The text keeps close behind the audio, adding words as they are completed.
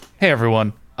Hey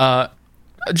everyone.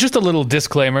 Just a little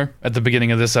disclaimer at the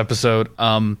beginning of this episode.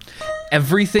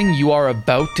 Everything you are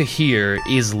about to hear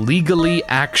is legally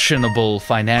actionable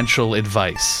financial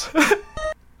advice.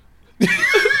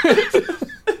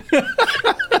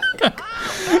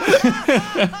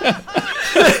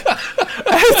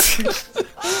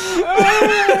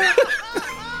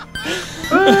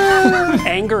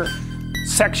 Anger,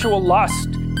 sexual lust,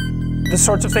 the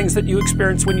sorts of things that you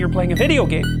experience when you're playing a video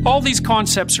game. All these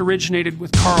concepts originated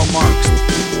with Karl Marx.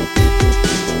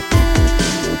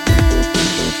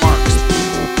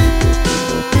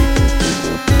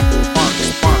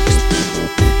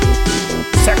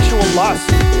 Sexual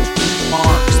lust.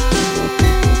 Marx.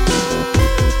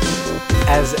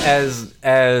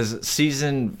 As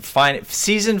seasoned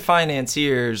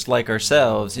financiers like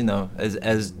ourselves, you know,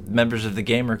 as members of the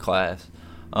gamer class,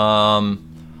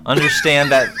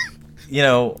 understand that, you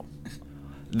know,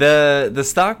 the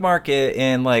stock market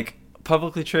and like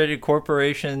publicly traded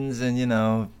corporations, and you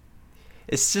know,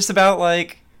 it's just about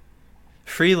like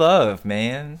free love,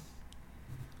 man.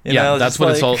 You know, that's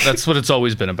what it's all. That's what it's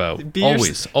always been about.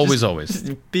 Always.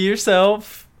 Just be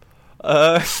yourself.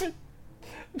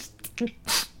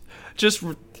 Just,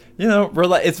 you know,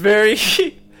 it's very.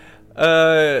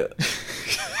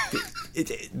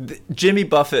 Jimmy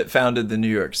Buffett founded the New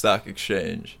York Stock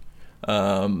Exchange.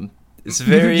 It's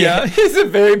very, it's a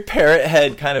very parrot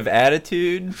head kind of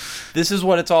attitude. This is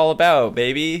what it's all about,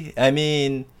 baby. I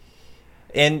mean,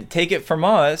 and take it from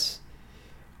us,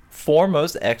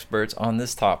 foremost experts on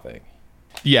this topic.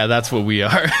 Yeah, that's what we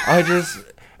are.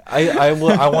 I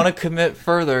want to commit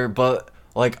further, but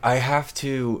like I have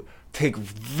to take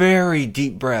very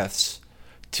deep breaths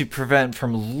to prevent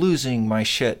from losing my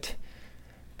shit,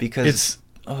 because it's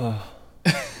God.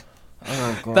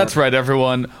 That's right,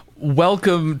 everyone.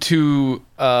 Welcome to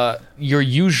your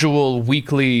usual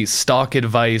weekly stock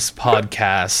advice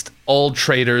podcast. All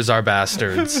traders are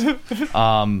bastards.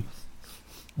 I'm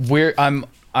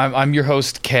your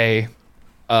host Kay.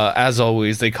 As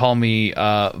always, they call me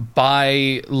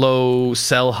buy low,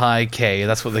 sell high K.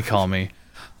 That's what they call me.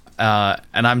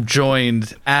 And I'm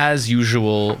joined, as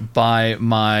usual, by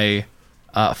my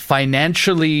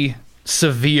financially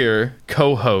severe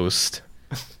co-host,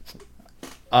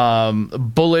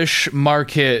 bullish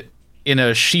market in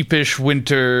a sheepish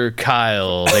winter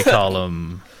Kyle, they call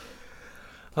him.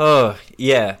 Oh,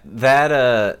 yeah.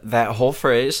 That whole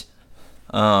phrase.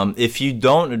 If you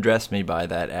don't address me by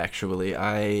that, actually,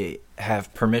 I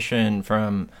have permission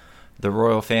from the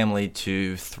royal family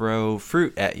to throw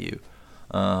fruit at you.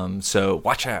 So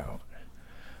watch out.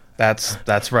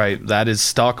 That's right. That is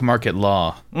stock market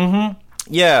law. Mm-hmm.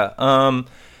 Yeah.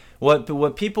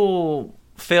 What people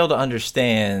fail to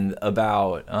understand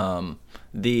about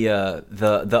the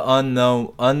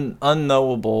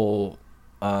unknowable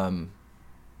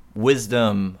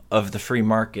wisdom of the free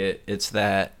market, it's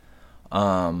that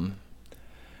when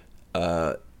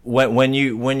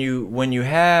you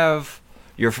have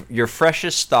your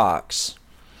freshest stocks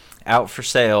out for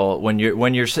sale, when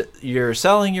you're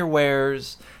selling your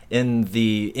wares in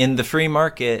the free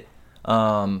market,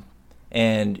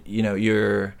 and you know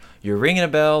you're ringing a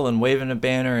bell and waving a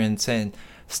banner and saying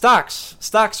stocks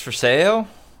for sale,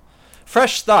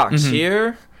 fresh stocks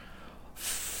here,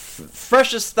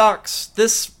 freshest stocks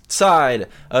this side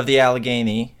of the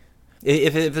Allegheny.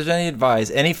 If there's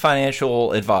any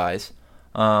financial advice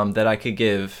that I could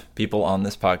give people on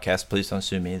this podcast, please don't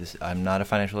sue me. I'm not a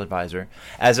financial advisor.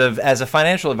 As a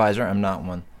financial advisor, I'm not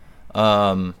one.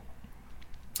 I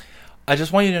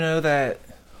just want you to know that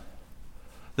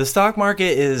the stock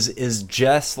market is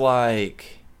just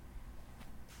like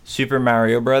Super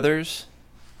Mario Brothers,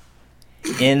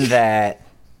 in that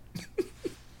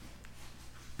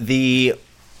the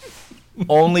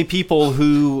only people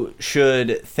who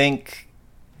should think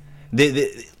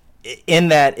in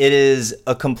that it is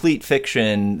a complete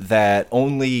fiction that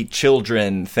only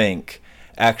children think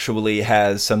actually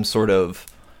has some sort of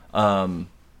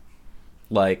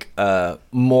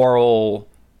moral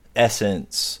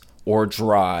essence or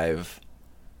drive.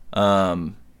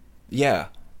 So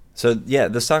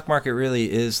the stock market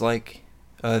really is like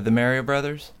the Mario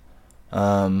Brothers.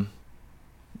 You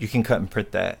can cut and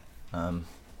print that.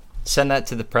 Send that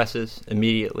to the presses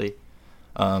immediately.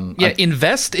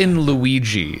 Invest in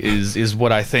Luigi is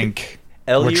what I think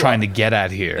we're trying to get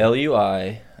at here.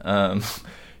 LUI.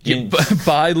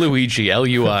 Buy Luigi,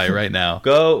 LUI right now.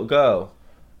 Go to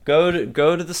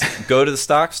the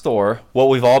stock store. What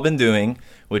we've all been doing,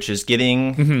 which is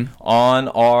getting on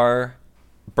our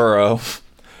burro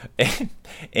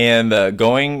and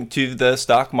going to the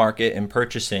stock market and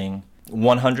purchasing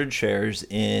 100 shares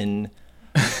in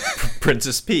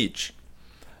Princess Peach.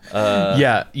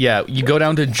 Yeah. You go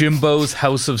down to Jimbo's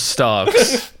House of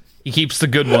Stocks. He keeps the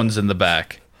good ones in the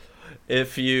back.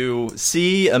 If you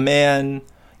see a man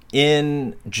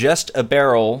in just a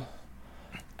barrel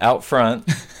out front,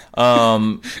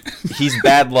 he's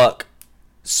bad luck.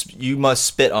 You must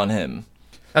spit on him.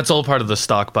 That's all part of the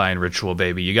stock buying ritual,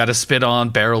 baby. You got to spit on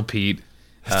Barrel Pete.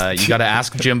 You got to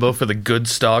ask Jimbo for the good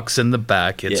stocks in the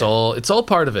back. It's all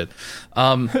part of it.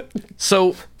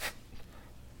 So,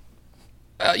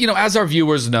 as our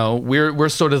viewers know, we're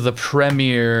sort of the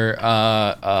premier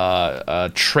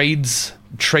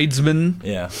tradesmen.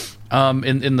 Yeah.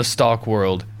 In the stock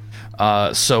world.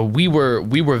 So we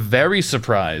were very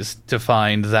surprised to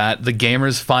find that the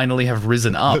gamers finally have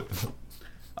risen up,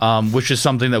 which is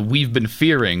something that we've been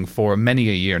fearing for many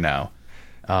a year now.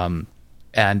 And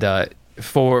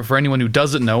for anyone who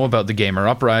doesn't know about the gamer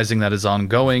uprising that is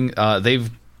ongoing,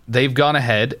 they've gone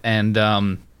ahead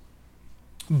and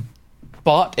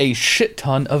bought a shit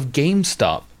ton of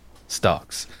GameStop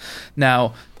stocks.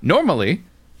 Now, normally,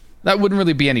 that wouldn't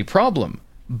really be any problem.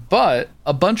 But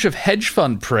a bunch of hedge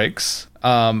fund pricks,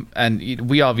 and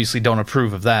we obviously don't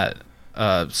approve of that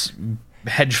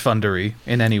hedge fundery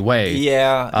in any way.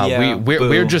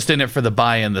 We're just in it for the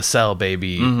buy and the sell,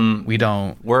 baby. Mm-hmm. We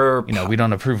don't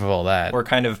approve of all that. We're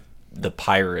kind of the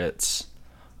pirates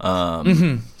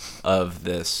of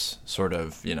this sort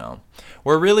of,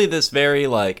 we're really this very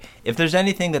like, if there's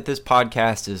anything that this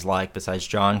podcast is like besides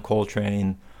John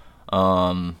Coltrane,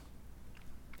 the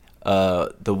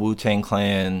Wu-Tang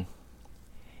Clan,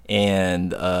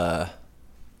 and the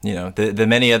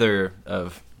many other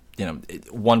of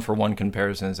one-for-one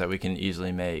comparisons that we can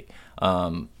easily make.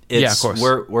 Of course.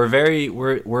 We're very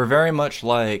much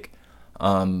like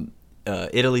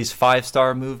Italy's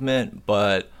 5-star movement,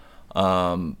 but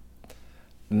not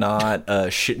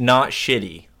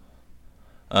shitty.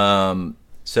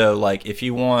 So like if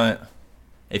you want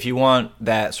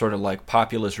that sort of like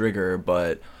populist rigor,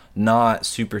 but not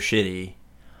super shitty,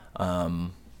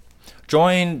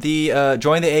 join the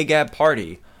AGAB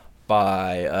party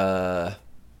by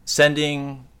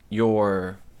sending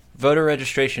your voter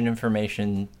registration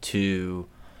information to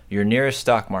your nearest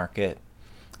stock market,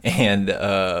 and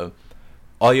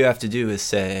all you have to do is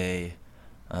say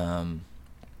the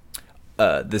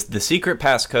secret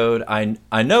passcode.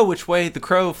 I know which way the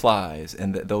crow flies,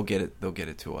 and they'll get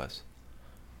it to us.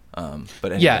 But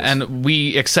anyways. Yeah, and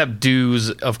we accept dues,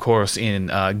 of course, in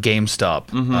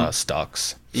GameStop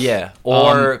stocks. Yeah,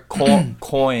 or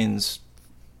coins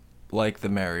like the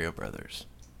Mario Brothers.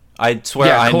 I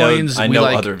swear, I know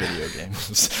other video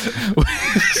games.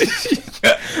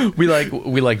 we like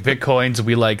Bitcoins.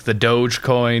 We like the Doge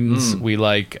coins. We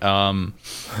like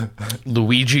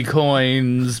Luigi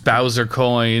coins, Bowser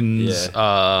coins.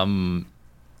 Yeah. We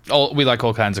like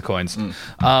all kinds of coins.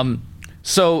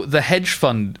 So the hedge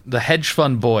fund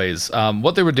boys,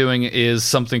 what they were doing is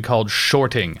something called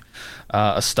shorting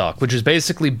a stock, which is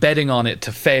basically betting on it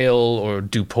to fail or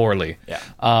do poorly. Yeah.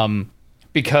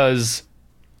 Because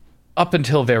up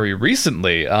until very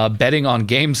recently, betting on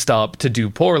GameStop to do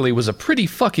poorly was a pretty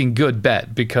fucking good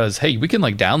bet, because hey, we can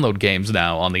like download games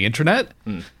now on the internet.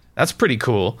 That's pretty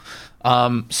cool.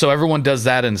 So everyone does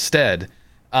that instead.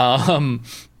 But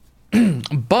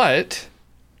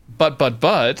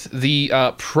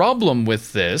the problem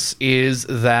with this is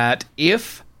that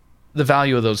if the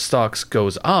value of those stocks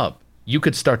goes up, you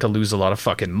could start to lose a lot of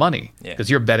fucking money because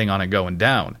you're betting on it going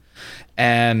down.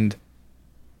 And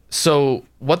so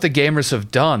what the gamers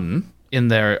have done in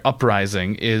their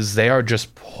uprising is they are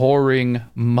just pouring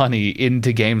money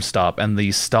into GameStop, and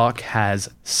the stock has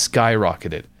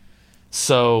skyrocketed.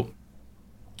 So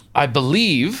I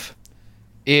believe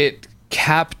it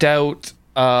capped out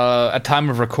at time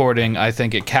of recording, I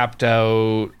think it capped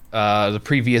out the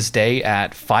previous day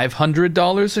at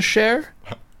 $500 a share,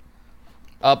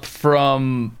 up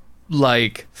from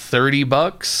like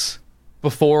 $30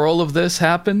 before all of this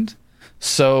happened.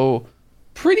 So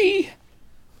pretty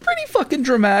fucking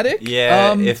dramatic.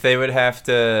 Yeah, if they would have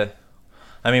to,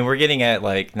 I mean, we're getting at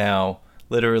like now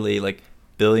literally like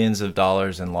billions of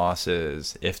dollars in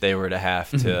losses if they were to have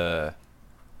to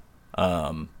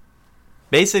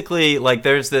basically, like,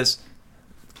 there's this.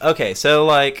 Okay, so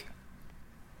like,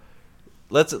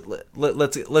 let's do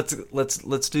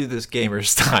this gamer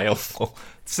style.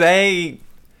 Say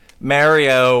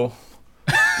Mario,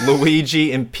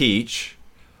 Luigi, and Peach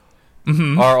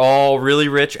are all really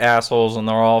rich assholes, and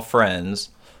they're all friends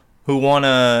who want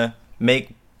to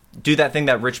do that thing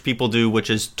that rich people do, which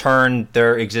is turn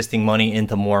their existing money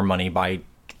into more money by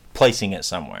placing it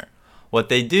somewhere. What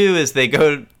they do is they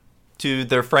go to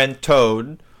their friend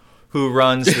Toad, who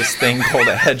runs this thing called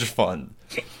a hedge fund.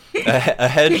 A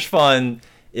hedge fund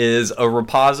is a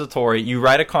repository. You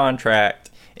write a contract,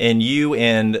 and you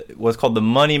and what's called the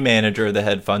money manager of the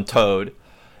hedge fund, Toad,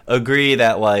 agree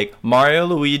that like Mario,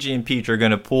 Luigi, and Peach are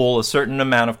going to pool a certain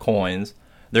amount of coins.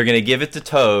 They're going to give it to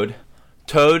Toad.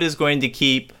 Toad is going to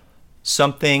keep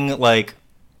something like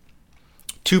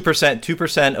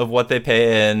 2% of what they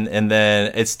pay in, and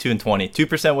then it's 2 and 20.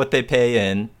 2% what they pay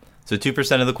in, so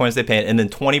 2% of the coins they pay in, and then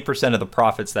 20% of the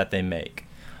profits that they make.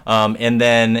 And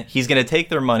then he's going to take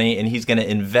their money and he's going to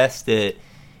invest it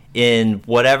in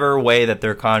whatever way that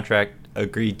their contract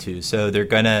agreed to. So they're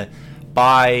going to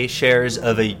buy shares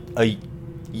of a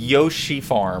Yoshi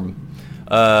farm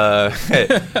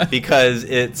because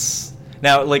it's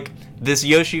now like this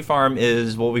Yoshi farm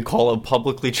is what we call a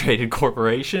publicly traded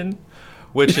corporation,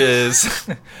 which is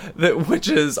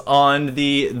on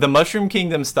the Mushroom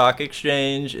Kingdom Stock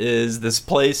Exchange, is this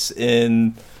place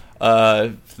in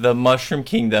the Mushroom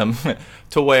Kingdom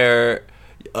to where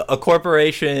a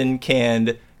corporation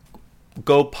can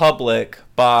go public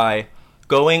by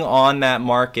going on that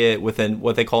market with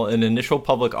what they call an initial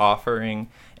public offering,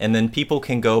 and then people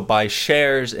can go buy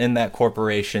shares in that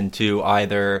corporation to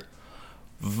either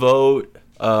vote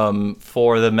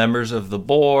for the members of the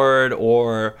board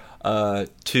or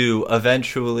to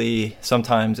eventually,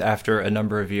 sometimes after a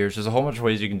number of years, there's a whole bunch of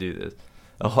ways you can do this.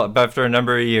 After a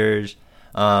number of years,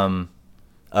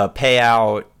 pay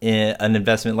out in an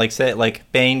investment,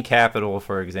 like Bain Capital,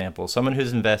 for example. Someone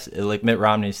who's invested, like Mitt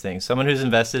Romney's thing, someone who's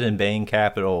invested in Bain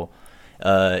Capital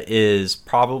is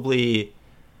probably,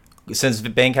 since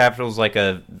Bain Capital is like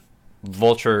a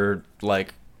vulture,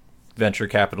 like venture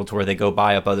capital to where they go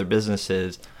buy up other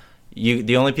businesses,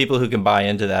 the only people who can buy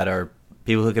into that are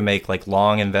people who can make like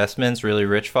long investments, really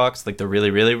rich fucks, like the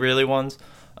really, really, really ones.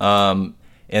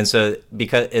 And so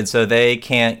they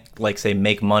can't, like, say,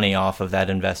 make money off of that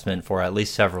investment for at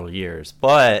least several years.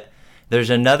 But there's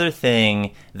another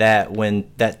thing that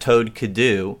Toad could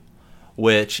do,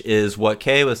 which is what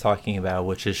Kay was talking about,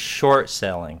 which is short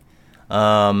selling.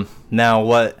 Now,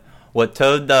 what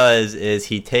Toad does is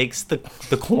he takes the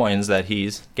coins that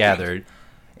he's gathered,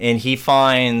 and he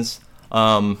finds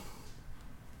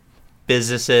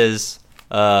businesses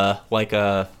like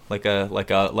a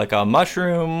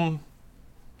mushroom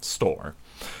store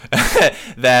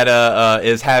that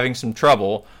is having some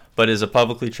trouble, but is a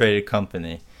publicly traded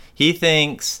company. He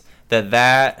thinks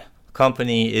that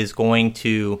company is going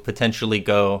to potentially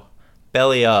go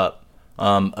belly up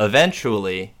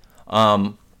eventually,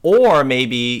 or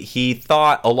maybe he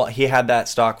thought he had that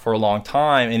stock for a long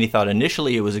time and he thought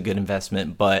initially it was a good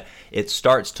investment, but it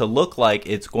starts to look like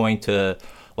it's going to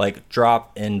like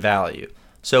drop in value.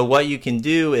 So what you can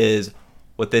do is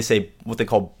what they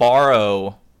call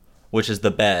borrow, which is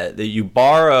the bet, that you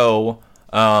borrow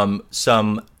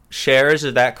some shares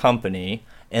of that company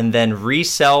and then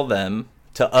resell them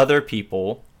to other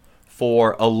people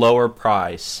for a lower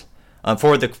price,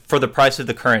 for the price of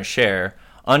the current share,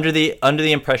 under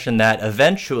the impression that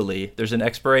eventually there's an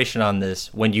expiration on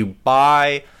this. When you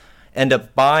end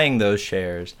up buying those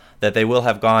shares, that they will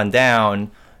have gone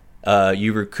down.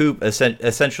 You recoup,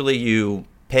 essentially you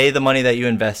pay the money that you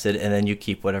invested, and then you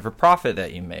keep whatever profit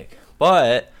that you make.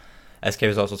 But as Kay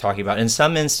was also talking about, in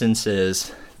some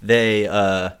instances,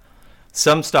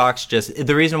 some stocks just,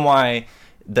 the reason why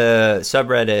the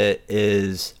subreddit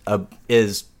is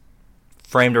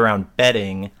framed around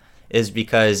betting is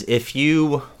because if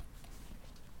you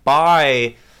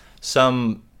buy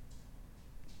some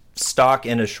stock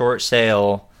in a short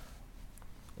sale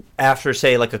after,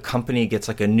 say, like a company gets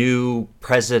like a new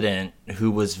president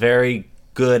who was very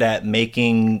good at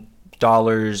making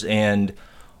dollars and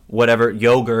whatever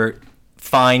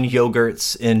fine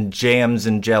yogurts and jams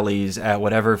and jellies at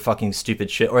whatever fucking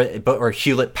stupid shit, or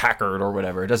Hewlett Packard or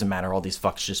whatever. It doesn't matter. All these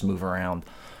fucks just move around.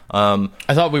 I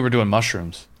thought we were doing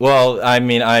mushrooms. Well, I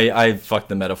mean, I fucked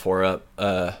the metaphor up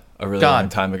a really long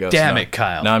time ago. Damn it,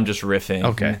 Kyle. Now I'm just riffing.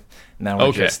 Okay. Now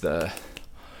we're just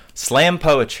slam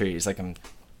poetry. It's like I'm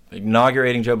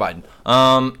inaugurating Joe Biden.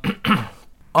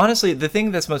 Honestly, the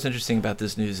thing that's most interesting about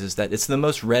this news is that it's the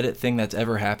most Reddit thing that's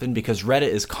ever happened, because Reddit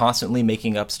is constantly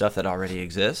making up stuff that already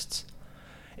exists.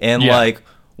 And like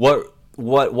what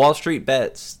Wall Street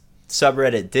Bets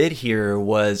subreddit did here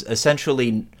was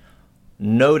essentially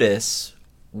notice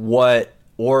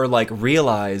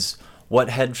realize what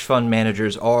hedge fund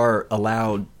managers are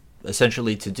allowed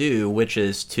essentially to do, which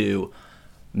is to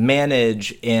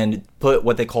manage and put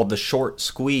what they call the short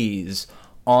squeeze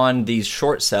on these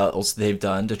short sales they've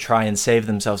done to try and save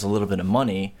themselves a little bit of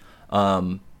money,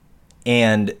 and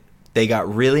they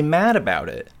got really mad about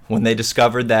it when they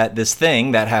discovered that this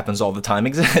thing that happens all the time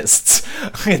exists.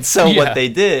 And so what they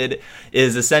did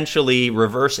is essentially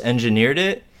reverse engineered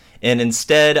it, and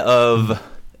instead of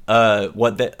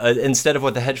what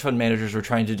the hedge fund managers were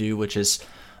trying to do, which is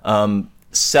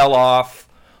sell off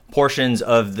portions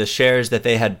of the shares that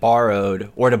they had borrowed,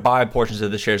 or to buy portions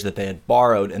of the shares that they had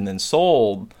borrowed and then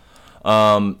sold,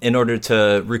 in order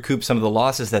to recoup some of the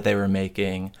losses that they were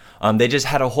making. They just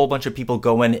had a whole bunch of people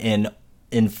go in and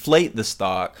inflate the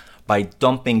stock by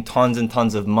dumping tons and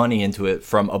tons of money into it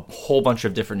from a whole bunch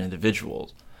of different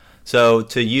individuals. So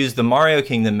to use the Mario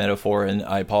Kingdom metaphor, and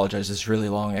I apologize, this really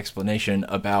long explanation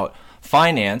about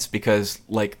finance, because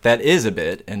like that is a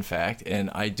bit, in fact, and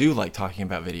I do like talking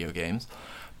about video games.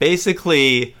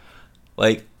 Basically,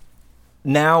 like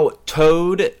now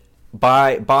Toad,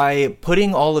 by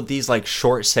putting all of these like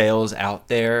short sales out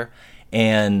there,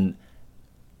 and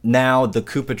now the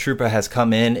Koopa Troopa has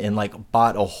come in and like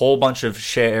bought a whole bunch of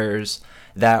shares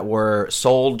that were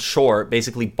sold short,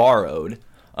 basically borrowed.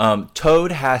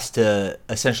 Toad has to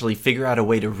essentially figure out a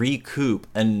way to recoup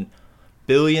and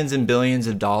billions and billions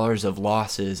of dollars of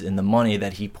losses in the money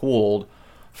that he pooled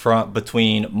from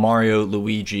between Mario,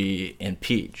 Luigi, and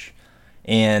Peach.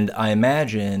 And I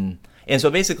imagine, and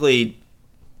so basically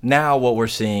now what we're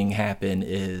seeing happen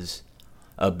is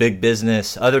a big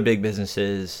business, other big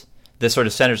businesses, the sort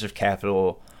of centers of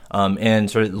capital, and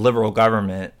sort of liberal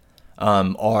government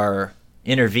are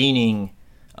intervening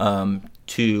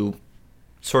to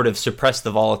sort of suppress the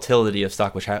volatility of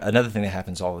stock, which another thing that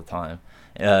happens all the time.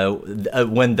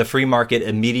 When the free market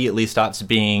immediately stops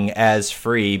being as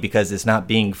free because it's not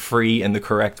being free in the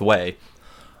correct way.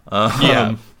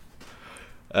 I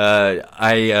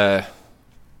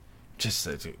just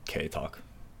K-talk.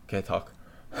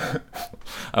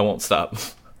 I won't stop.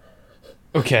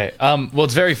 Okay. Well,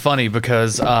 it's very funny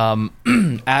because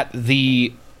at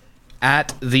the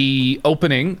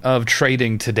opening of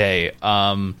trading today,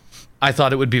 I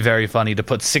thought it would be very funny to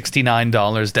put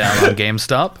 $69 down on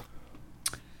GameStop,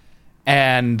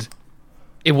 and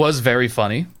it was very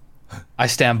funny. I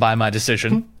stand by my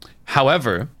decision.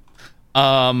 However,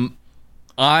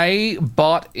 I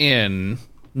bought in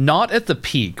not at the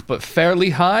peak, but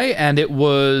fairly high, and it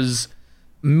was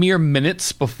mere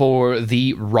minutes before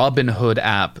the Robinhood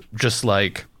app just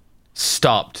like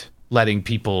stopped letting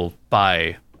people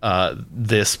buy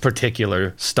this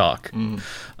particular stock.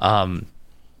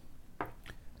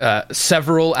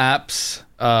 Several apps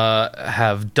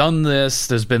have done this.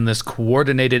 There's been this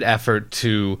coordinated effort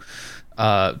to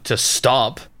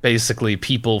stop basically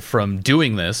people from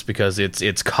doing this because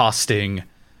it's costing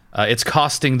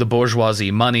the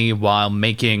bourgeoisie money while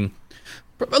making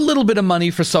a little bit of money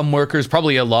for some workers,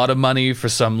 probably a lot of money for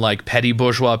some like petty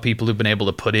bourgeois people who've been able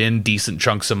to put in decent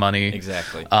chunks of money.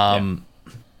 Exactly.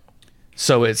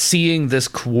 So it's seeing this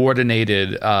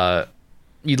coordinated,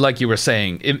 like you were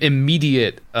saying,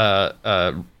 immediate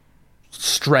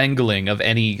strangling of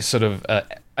any sort of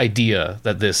idea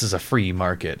that this is a free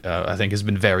market, I think has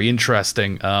been very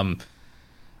interesting.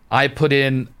 I put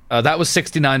in, that was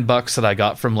 $69 that I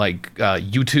got from like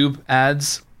YouTube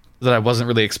ads that I wasn't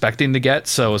really expecting to get.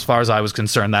 So as far as I was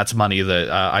concerned, that's money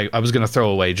that I was going to throw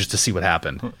away just to see what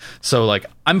happened. So like,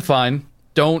 I'm fine.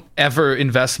 Don't ever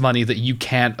invest money that you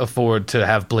can't afford to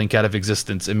have blink out of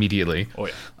existence immediately. Oh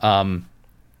yeah.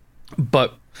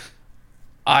 But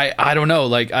I don't know.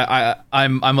 Like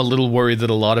I'm a little worried that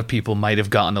a lot of people might have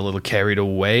gotten a little carried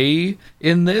away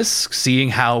in this, seeing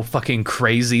how fucking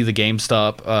crazy the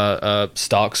GameStop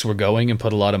stocks were going and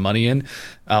put a lot of money in.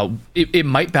 It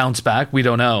might bounce back. We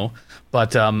don't know,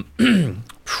 but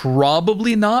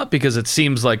probably not, because it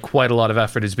seems like quite a lot of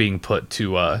effort is being put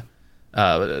to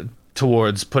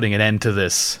towards putting an end to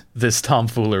this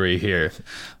tomfoolery here.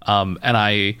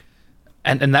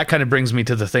 And that kind of brings me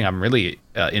to the thing I'm really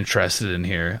interested in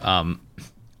here,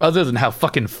 other than how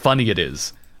fucking funny it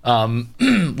is,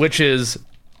 which is,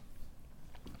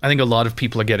 I think a lot of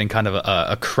people are getting kind of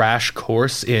a crash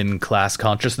course in class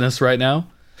consciousness right now.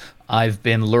 I've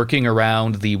been lurking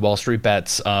around the Wall Street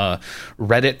Bets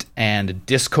Reddit and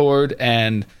Discord,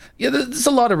 and yeah, there's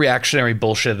a lot of reactionary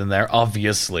bullshit in there,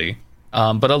 obviously.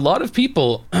 But a lot of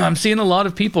people, I'm seeing a lot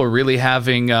of people really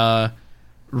having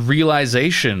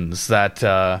realizations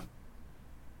that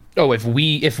if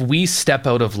we step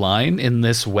out of line in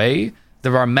this way,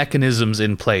 there are mechanisms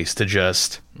in place to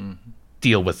just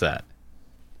deal with that.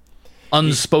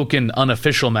 Unspoken,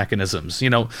 unofficial mechanisms. You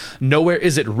know, nowhere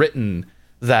is it written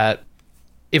that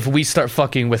if we start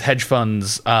fucking with hedge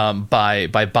funds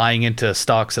by buying into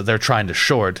stocks that they're trying to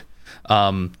short,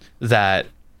 that,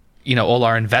 you know, all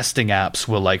our investing apps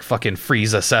will like fucking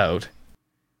freeze us out.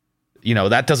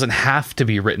 that doesn't have to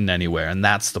be written anywhere, and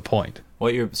that's the point.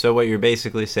 What you're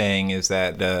basically saying is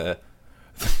that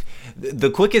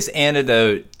the quickest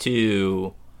antidote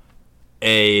to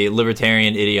a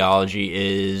libertarian ideology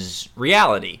is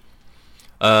reality.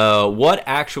 What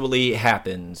actually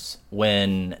happens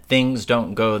when things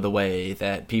don't go the way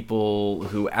that people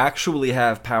who actually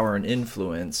have power and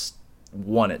influence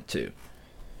want it to?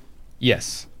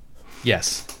 Yes.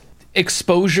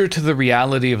 Exposure to the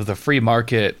reality of the free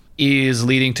market is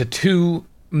leading to two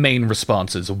main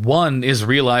responses. One is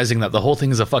realizing that the whole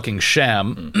thing is a fucking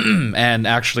sham and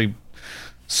actually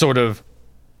sort of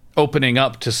opening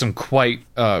up to some quite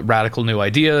radical new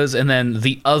ideas. And then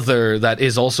the other that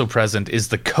is also present is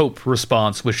the cope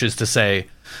response, which is to say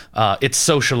it's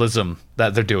socialism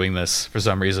that they're doing this for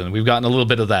some reason. We've gotten a little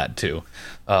bit of that too,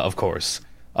 of course.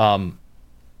 From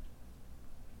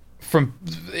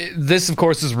this, of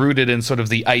course, is rooted in sort of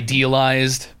the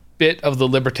idealized bit of the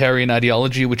libertarian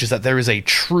ideology, which is that there is a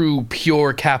true,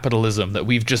 pure capitalism that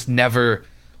we've just never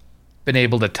been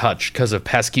able to touch because of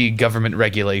pesky government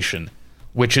regulation,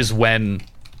 which is when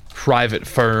private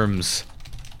firms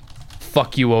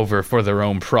fuck you over for their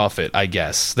own profit, I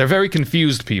guess. They're very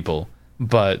confused people,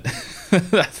 but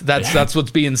that's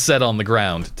what's being said on the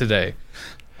ground today.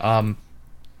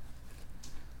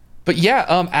 But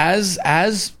yeah, as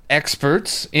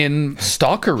experts in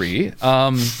stalkery,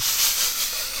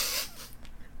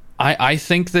 I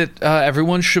think that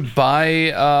everyone should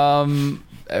buy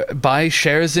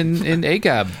shares in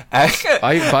AGAB.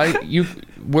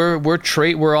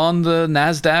 We're on the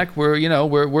Nasdaq.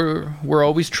 We're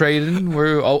always trading.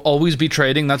 We'll always be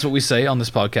trading. That's what we say on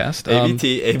this podcast.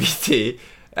 ABT. ABT.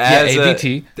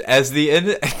 As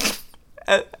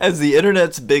the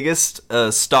internet's biggest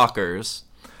stalkers.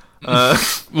 The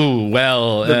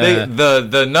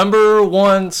number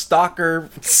one stalking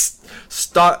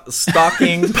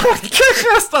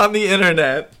podcast on the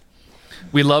internet.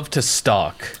 We love to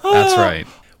stalk. That's right.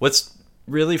 What's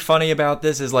really funny about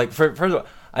this is, like, first of all,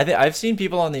 I've seen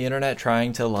people on the internet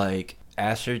trying to, like,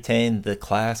 ascertain the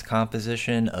class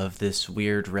composition of this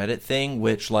weird Reddit thing,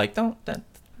 which, like,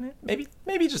 maybe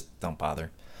just don't bother.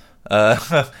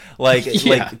 Like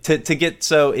to get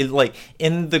so like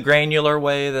in the granular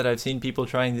way that I've seen people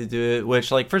trying to do it,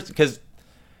 which, like, first, because,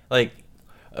 like,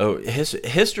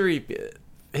 history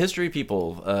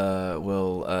people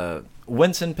will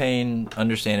wince in pain,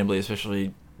 understandably,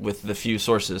 especially with the few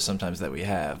sources sometimes that we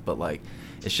have. But, like,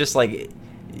 it's just like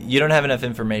you don't have enough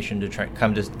information to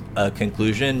come to a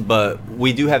conclusion. But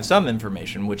we do have some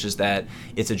information, which is that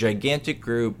it's a gigantic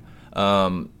group,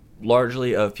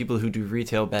 largely of people who do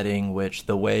retail betting, which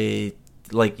the way,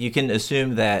 like, you can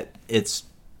assume that it's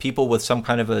people with some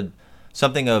kind of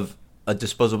something of a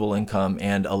disposable income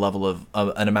and a level of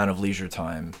an amount of leisure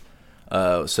time.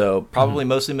 So probably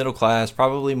mostly middle class,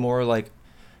 probably more like,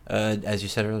 as you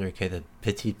said earlier, okay, the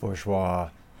petit bourgeois.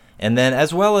 And then,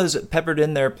 as well as peppered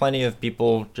in there, plenty of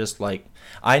people just like,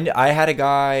 I had a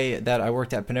guy that I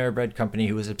worked at Panera Bread Company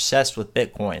who was obsessed with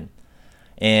Bitcoin.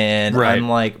 And right. I'm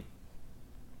like,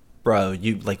 bro,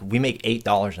 we make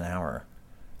 $8 an hour.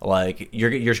 Like, you're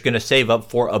going to save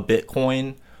up for a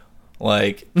Bitcoin?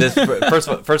 Like, this first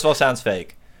of all sounds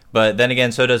fake. But then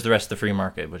again, so does the rest of the free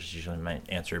market, which is usually my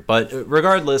answer. But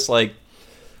regardless, like,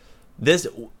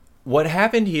 what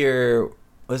happened here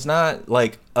was not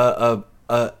like a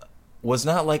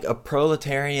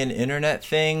proletarian internet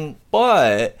thing,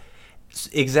 but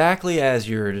exactly as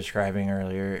you were describing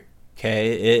earlier,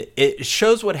 okay, it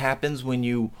shows what happens when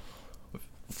you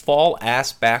fall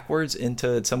ass backwards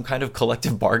into some kind of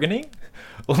collective bargaining.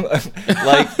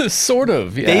 Like, sort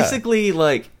of, yeah. Basically,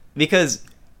 like, because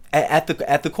at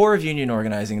the core of union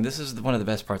organizing, this is one of the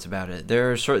best parts about it.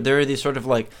 There are these sort of,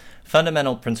 like,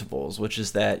 fundamental principles, which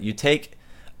is that you take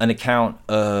an account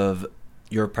of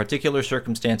your particular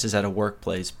circumstances at a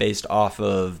workplace based off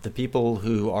of the people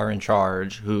who are in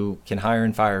charge, who can hire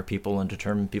and fire people and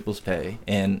determine people's pay,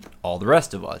 and all the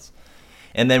rest of us.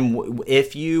 And then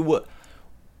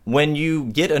when you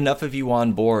get enough of you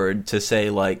on board to say,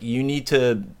 like, you need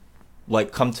to,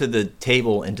 like, come to the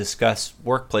table and discuss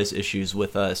workplace issues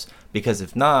with us, because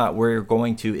if not, we're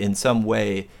going to in some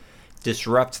way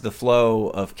disrupt the flow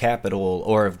of capital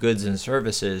or of goods and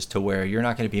services to where you're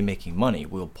not going to be making money.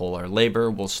 We'll pull our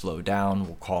labor, we'll slow down,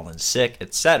 we'll call in sick,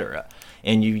 etc.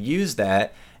 And you use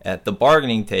that at the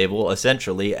bargaining table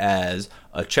essentially as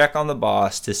a check on the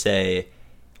boss to say,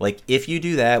 like, if you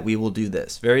do that, we will do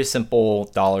this. Very simple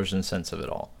dollars and cents of it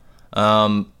all.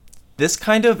 This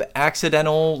kind of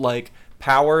accidental, like,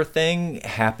 power thing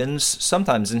happens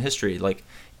sometimes in history. Like,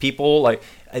 people, like,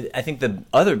 I think the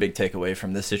other big takeaway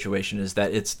from this situation is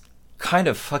that it's kind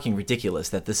of fucking ridiculous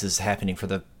that this is happening for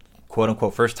the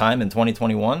quote-unquote first time in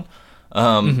 2021.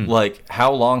 Like,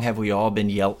 how long have we all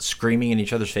been screaming in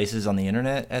each other's faces on the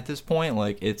internet at this point?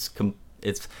 Like,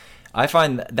 I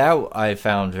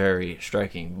found very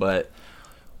striking. But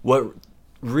what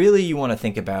really you want to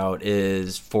think about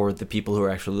is for the people who are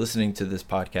actually listening to this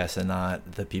podcast, and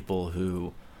not the people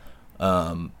who,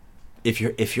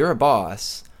 if you're a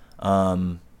boss,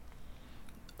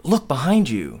 look behind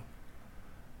you.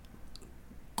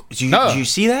 Do you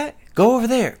see that? Go over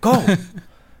there. Go.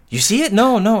 You see it?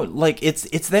 No. Like,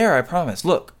 it's there. I promise.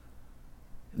 Look.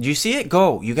 Do you see it?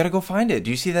 Go. You got to go find it.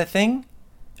 Do you see that thing?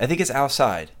 I think it's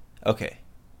outside. Okay.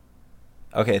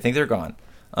 I think they're gone.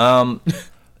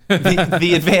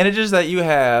 The advantages that you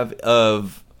have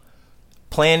of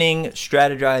planning,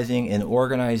 strategizing, and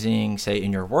organizing, say,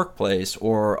 in your workplace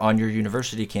or on your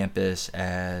university campus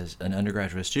as an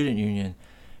undergraduate student union.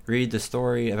 Read the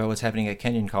story about what's happening at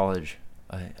Kenyon College.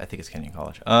 I think it's Kenyon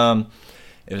College.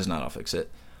 If it's not, I'll fix it.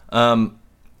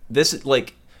 This,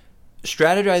 like,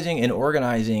 strategizing and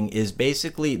organizing is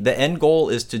basically, the end goal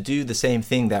is to do the same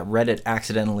thing that Reddit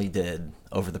accidentally did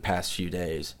over the past few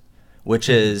days, which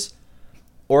is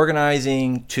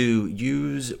organizing to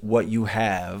use what you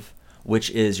have, which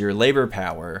is your labor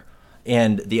power,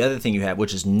 and the other thing you have,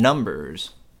 which is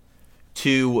numbers,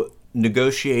 to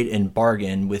negotiate and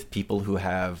bargain with people who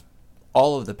have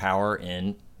all of the power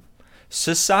in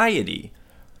society.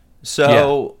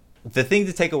 So the thing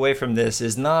to take away from this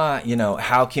is not,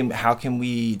 how can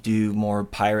we do more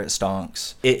pirate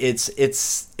stonks?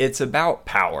 It's about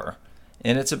power,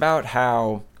 and it's about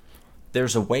how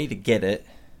there's a way to get it,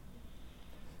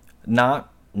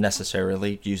 not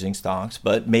necessarily using stonks,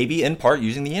 but maybe in part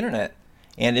using the internet,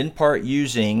 and in part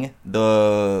using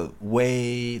the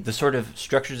sort of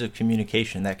structures of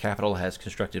communication that capital has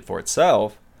constructed for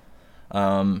itself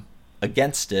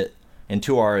against it and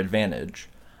to our advantage,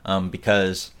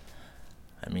 because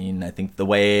I think the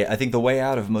way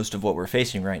out of most of what we're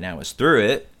facing right now is through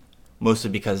it, mostly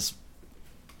because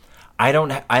I don't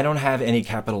have any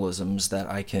capitalisms that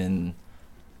I can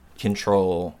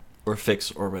control or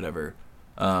fix or whatever.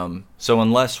 So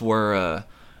unless we're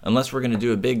going to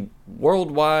do a big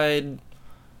worldwide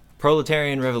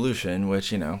proletarian revolution,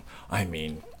 which,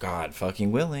 God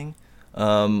fucking willing,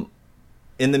 in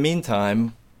the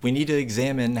meantime, we need to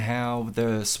examine how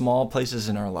the small places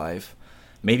in our life,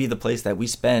 maybe the place that we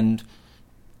spend,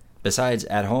 besides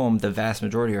at home, the vast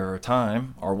majority of our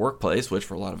time, our workplace, which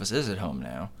for a lot of us is at home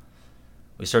now,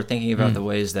 we start thinking about the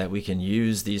ways that we can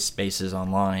use these spaces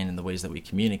online and the ways that we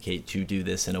communicate to do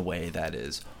this in a way that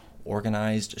is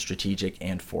organized, strategic,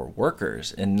 and for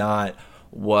workers, and not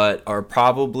what a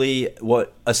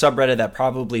subreddit that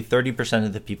probably 30%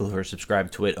 of the people who are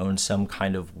subscribed to it own some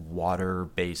kind of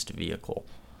water-based vehicle.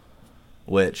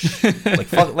 Which,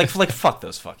 fuck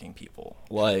those fucking people.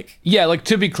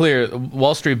 To be clear,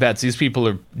 Wall Street Bets, these people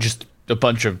are just a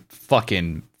bunch of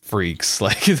fucking freaks.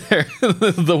 Like, they're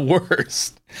the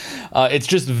worst. It's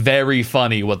just very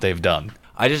funny what they've done.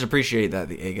 I just appreciate that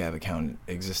the AGAB account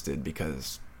existed,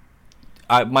 because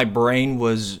my brain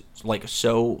was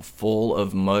so full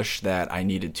of mush that I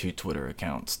needed 2 Twitter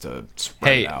accounts to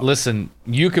spread it out. Hey, listen,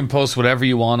 you can post whatever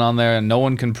you want on there and no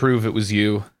one can prove it was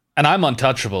you. And I'm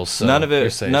untouchable, so none of you're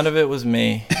safe. None of it was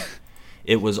me.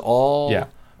 It was all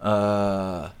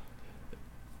the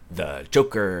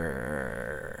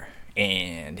Joker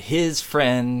and his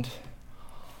friend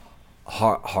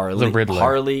Harley,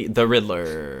 the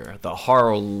Riddler.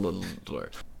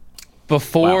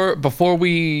 Before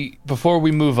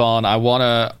we move on,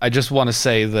 I just want to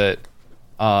say that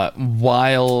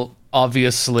while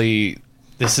obviously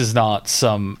this is not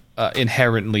some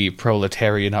inherently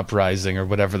proletarian uprising or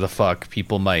whatever the fuck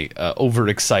people might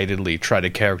overexcitedly try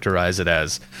to characterize it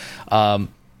as,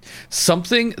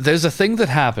 there's a thing that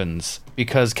happens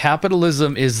because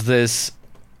capitalism is this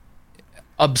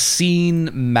obscene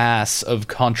mass of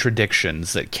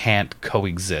contradictions that can't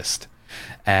coexist,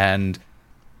 and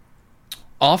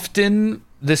often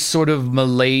this sort of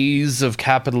malaise of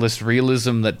capitalist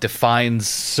realism that defines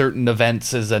certain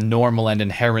events as a normal and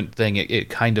inherent thing, it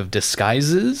kind of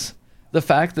disguises the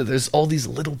fact that there's all these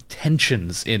little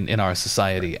tensions in our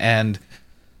society. And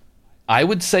I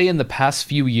would say in the past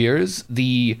few years,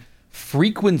 the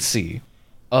frequency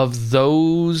of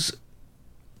those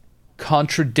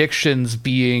contradictions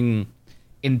being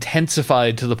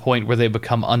intensified to the point where they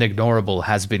become unignorable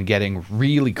has been getting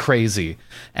really crazy.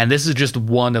 And this is just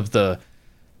one of the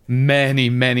many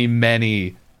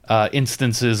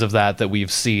instances of that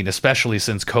we've seen, especially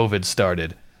since COVID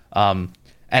started. And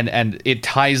and it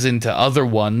ties into other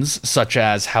ones, such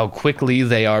as how quickly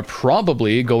they are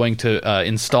probably going to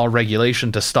install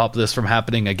regulation to stop this from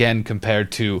happening again,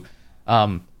 compared to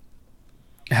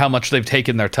how much they've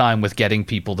taken their time with getting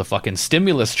people the fucking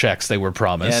stimulus checks they were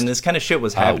promised. Yeah, and this kind of shit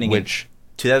was happening in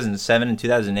 2007 and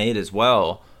 2008 as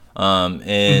well.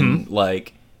 And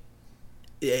like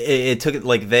it took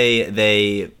like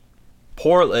they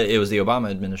it was the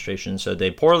Obama administration, so they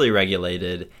poorly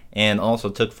regulated and also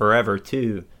took forever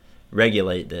to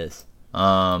regulate this.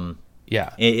 It's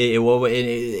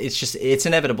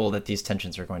inevitable that these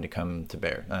tensions are going to come to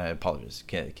bear. I apologize.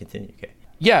 Continue. Okay.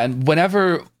 Yeah, and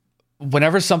whenever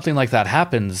something like that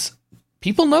happens,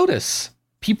 people notice.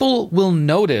 People will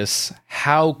notice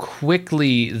how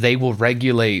quickly they will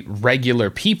regulate regular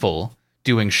people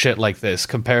doing shit like this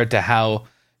compared to how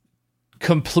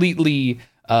completely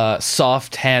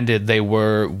soft-handed they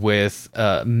were with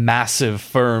massive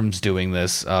firms doing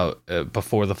this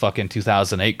before the fucking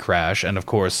 2008 crash. And of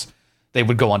course, they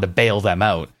would go on to bail them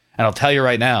out. And I'll tell you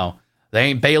right now, they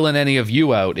ain't bailing any of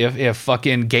you out.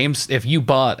 If you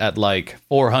bought at like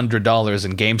 $400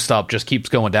 and GameStop just keeps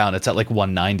going down, it's at like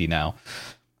 $190 now.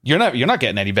 You're not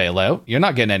getting any bailout. You're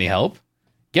not getting any help.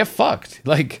 Get fucked.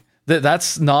 Like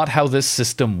that's not how this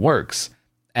system works.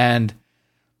 And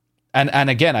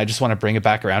again, I just want to bring it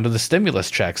back around to the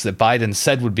stimulus checks that Biden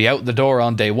said would be out the door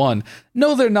on day one.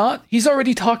 No, they're not. He's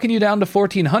already talking you down to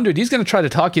 $1,400. He's going to try to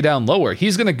talk you down lower.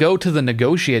 He's going to go to the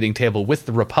negotiating table with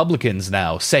the Republicans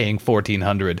now, saying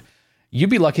 $1,400.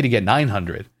 You'd be lucky to get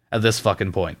 $900 at this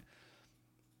fucking point.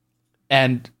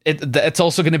 And it's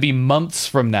also going to be months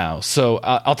from now. So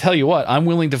I'll tell you what, I'm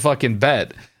willing to fucking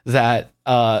bet that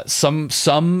some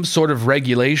sort of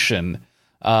regulation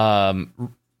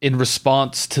in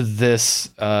response to this,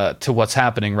 to what's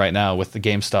happening right now with the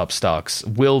GameStop stocks,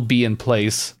 will be in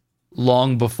place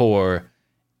long before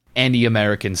any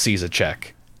American sees a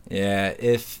check. Yeah,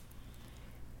 if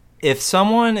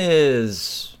someone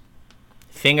is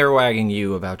finger wagging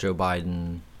you about Joe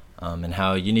Biden and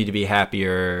how you need to be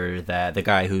happier that the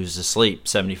guy who's asleep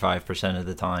 75% of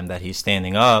the time that he's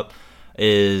standing up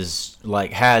is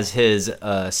like has his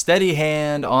steady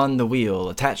hand on the wheel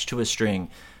attached to a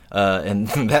string. And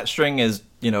that string is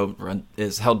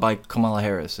held by Kamala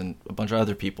Harris and a bunch of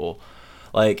other people.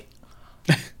 Like,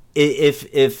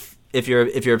 if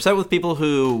you're upset with people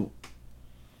who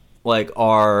like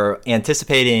are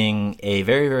anticipating a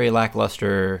very, very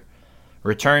lackluster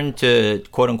return to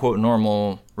quote unquote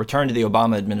normal, return to the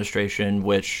Obama administration,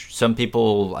 which some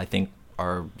people I think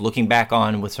are looking back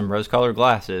on with some rose-colored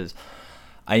glasses,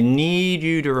 I need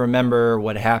you to remember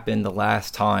what happened the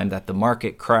last time that the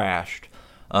market crashed.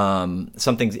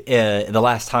 The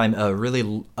last time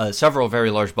several very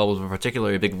large bubbles, but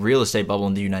particularly a big real estate bubble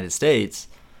in the United States,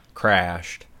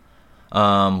 crashed,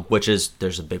 which is,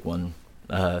 there's a big one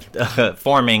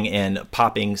forming and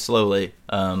popping slowly,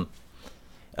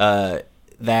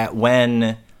 that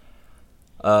when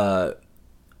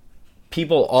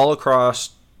people all across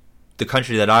the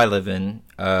country that I live in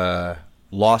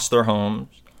lost their homes,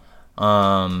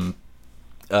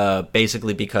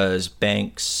 basically because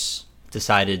banks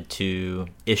decided to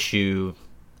issue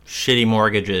shitty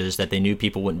mortgages that they knew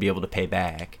people wouldn't be able to pay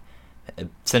back.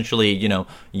 Essentially,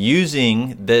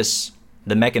 using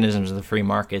the mechanisms of the free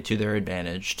market to their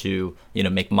advantage to,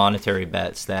 make monetary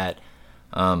bets that,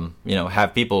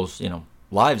 have people's,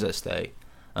 lives at stake.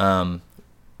 When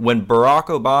Barack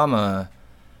Obama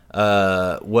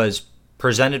was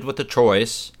presented with the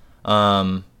choice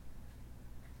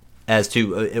as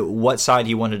to what side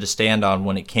he wanted to stand on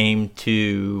when it came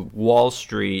to Wall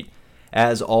Street,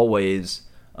 as always,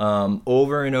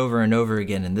 over and over and over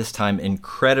again, and this time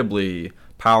incredibly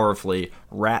powerfully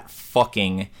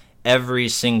rat-fucking every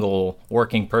single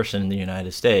working person in the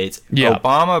United States. Yeah.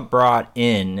 Obama brought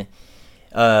in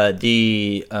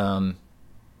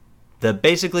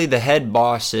basically the head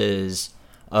bosses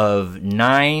of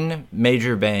 9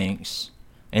 major banks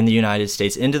in the United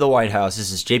States into the White House. This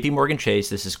is J.P. Morgan Chase.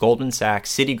 This is Goldman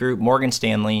Sachs, Citigroup, Morgan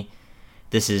Stanley.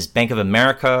 This is Bank of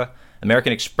America,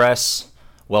 American Express,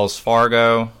 Wells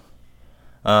Fargo.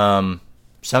 Some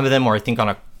of them were, I think, on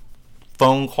a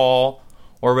phone call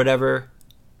or whatever.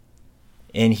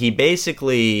 And he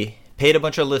basically paid a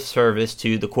bunch of lip service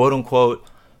to the quote-unquote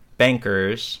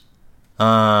bankers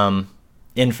in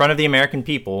front of the American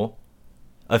people.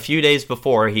 A few days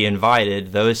before, he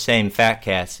invited those same fat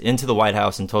cats into the White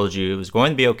House and told you it was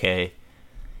going to be okay.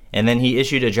 And then he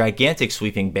issued a gigantic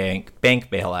sweeping bank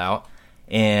bailout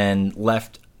and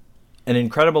left an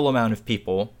incredible amount of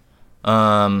people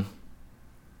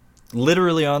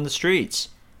literally on the streets,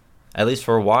 at least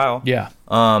for a while. Yeah.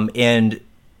 And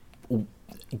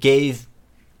gave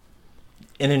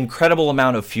an incredible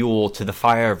amount of fuel to the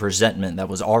fire of resentment that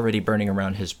was already burning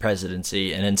around his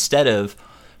presidency. And instead of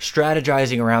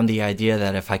strategizing around the idea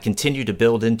that if I continue to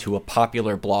build into a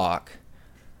popular bloc,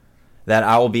 that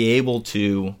I will be able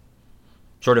to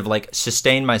sort of like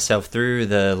sustain myself through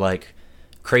the like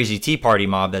crazy Tea Party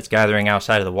mob that's gathering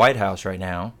outside of the White House right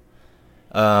now.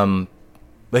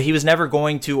 But he was never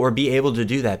going to or be able to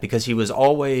do that because he was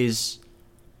always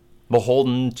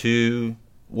beholden to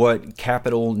what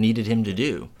capital needed him to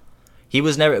do. He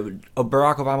was never,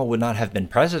 Barack Obama would not have been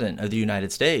president of the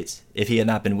United States if he had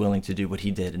not been willing to do what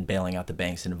he did in bailing out the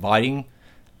banks and inviting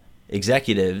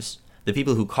executives, the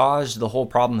people who caused the whole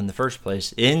problem in the first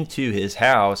place, into his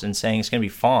house and saying it's going to be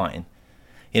fine.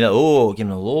 You know, give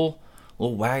him a little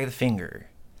wag of the finger.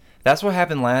 That's what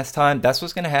happened last time. That's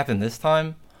what's going to happen this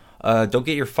time. Don't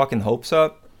get your fucking hopes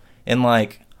up. And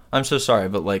like, I'm so sorry,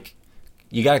 but like,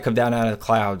 you got to come down out of the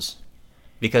clouds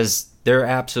because they're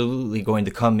absolutely going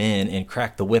to come in and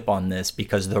crack the whip on this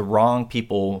because the wrong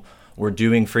people were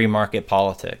doing free market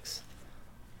politics.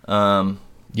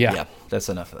 Yeah, that's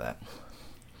enough of that.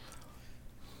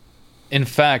 In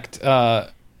fact, I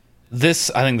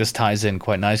think this ties in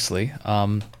quite nicely.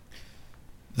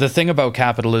 The thing about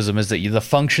capitalism is that the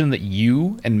function that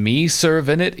you and me serve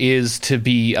in it is to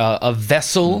be a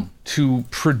vessel to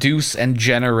produce and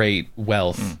generate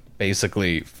wealth,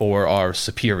 basically, for our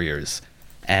superiors.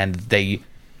 And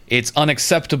it's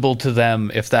unacceptable to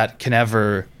them if that can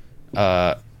ever,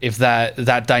 if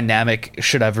that dynamic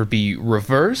should ever be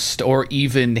reversed or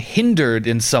even hindered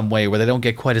in some way where they don't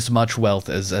get quite as much wealth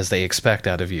as they expect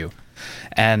out of you.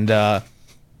 And I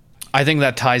think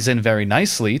that ties in very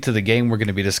nicely to the game we're going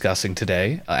to be discussing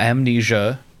today,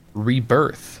 Amnesia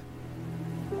Rebirth.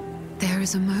 There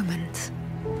is a moment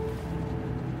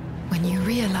when you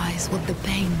realize what the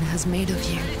pain has made of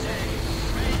you.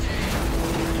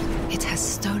 It has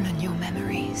stolen your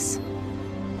memories.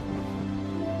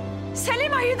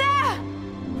 Selim, are you there?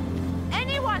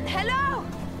 Anyone? Hello?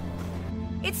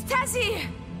 It's Tessie.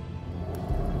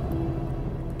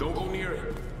 Don't go near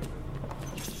it.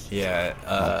 Yeah.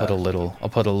 I'll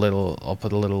put a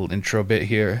little intro bit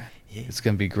here. Yeah. It's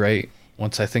gonna be great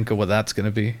once I think of what that's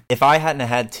gonna be. If I hadn't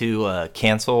had to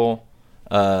cancel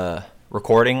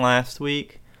recording last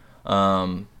week,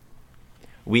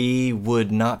 we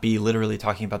would not be literally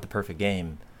talking about the perfect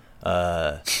game.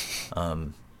 For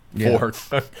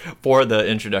the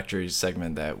introductory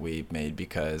segment that we made,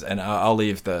 because, and I'll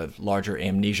leave the larger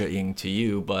amnesia-ing to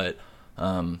you, but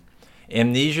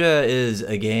Amnesia is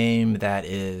a game that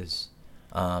is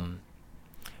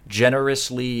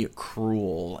generously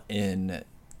cruel in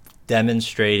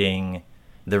demonstrating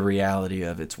the reality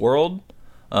of its world,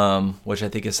 which I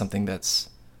think is something that's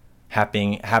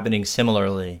happening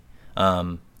similarly.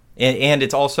 And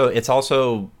it's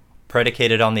also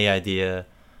predicated on the idea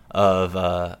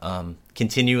of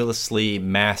continuously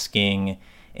masking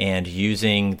and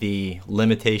using the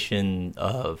limitation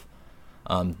of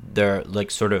their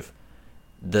like sort of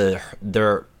the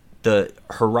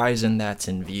horizon that's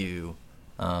in view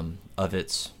of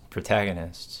its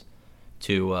protagonists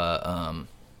to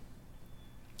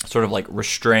sort of like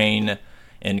restrain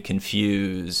and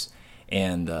confuse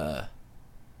and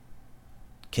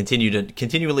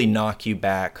continually knock you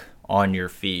back on your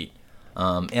feet.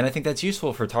 And I think that's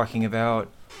useful for talking about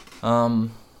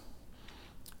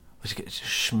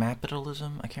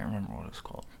schmapitalism? I can't remember what it's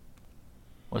called.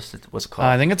 What's it called?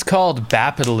 I think it's called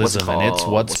Bapitalism, and it's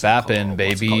what's bappin',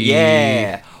 baby.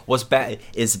 Yeah.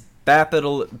 Is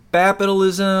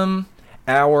Bapitalism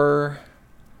our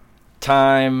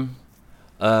time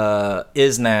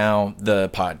is now the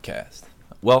podcast.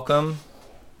 Welcome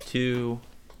to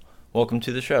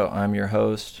the show. I'm your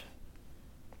host,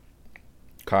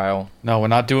 Kyle. No, we're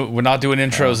not doing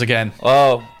intros again.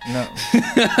 Oh no.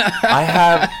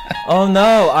 I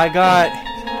got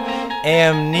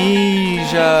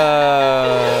amnesia.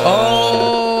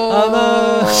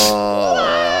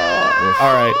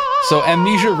 All right. So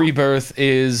Amnesia Rebirth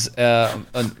is a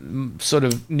sort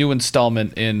of new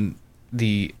installment in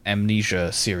the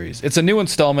Amnesia series. It's a new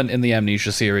installment in the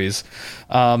Amnesia series.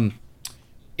 There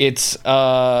was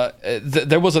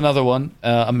another one,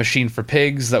 A Machine for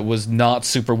Pigs, that was not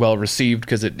super well received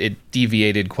because it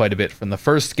deviated quite a bit from the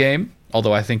first game.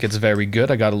 Although I think it's very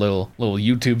good. I got a little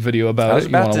YouTube video about it.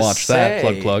 You want to watch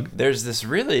that? Plug. There's this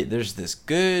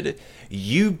good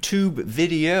YouTube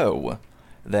video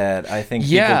that I think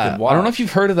people could watch. I don't know if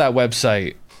you've heard of that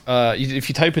website. if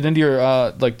you type it into your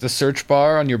like the search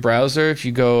bar on your browser, if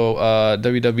you go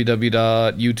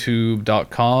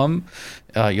www.youtube.com,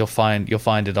 you'll find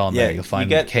it on there. You'll find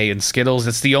Kay and Skittles.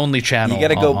 It's the only channel. You got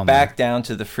to go on back there. down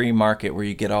to the free market where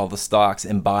you get all the stocks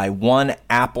and buy one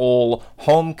Apple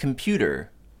home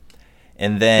computer,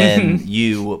 and then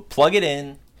you plug it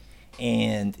in,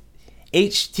 and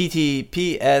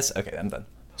HTTPS. Okay, I'm done.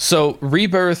 So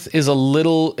Rebirth is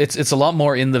it's a lot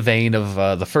more in the vein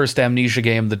of the first Amnesia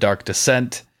game, The Dark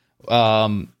Descent,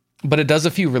 but it does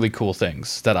a few really cool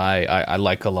things that I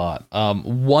like a lot.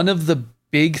 One of the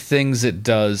big things it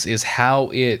does is how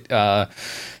it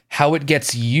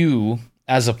gets you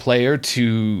as a player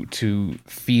to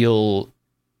feel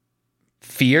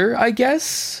fear, I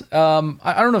guess.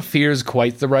 I don't know if fear is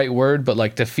quite the right word, but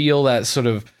like to feel that sort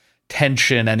of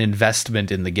tension and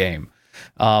investment in the game.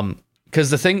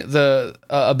 Because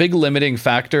a big limiting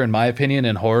factor, in my opinion,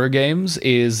 in horror games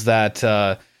is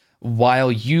that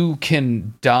while you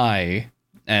can die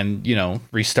and,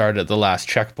 restart at the last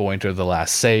checkpoint or the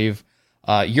last save,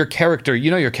 your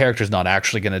character's not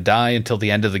actually going to die until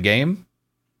the end of the game.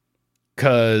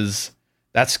 Because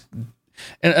that's...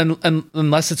 And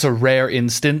unless it's a rare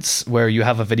instance where you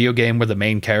have a video game where the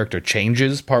main character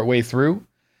changes partway through.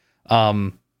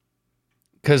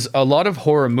 Because a lot of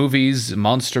horror movies,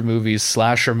 monster movies,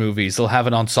 slasher movies, they'll have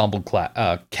an ensemble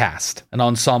cast.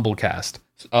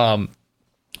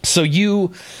 So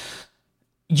you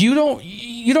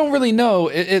don't really know,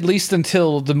 at least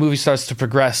until the movie starts to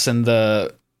progress and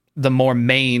the more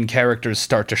main characters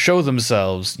start to show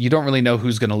themselves. You don't really know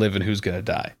who's going to live and who's going to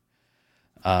die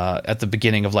at the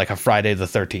beginning of like a Friday the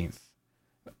 13th,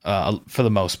 for the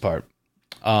most part.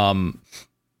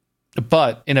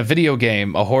 But in a video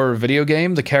game, a horror video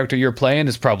game, the character you're playing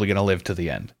is probably going to live to the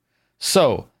end.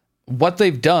 So what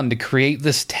they've done to create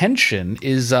this tension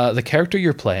is the character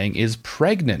you're playing is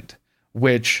pregnant,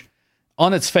 which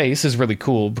on its face is really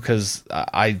cool because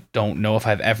I don't know if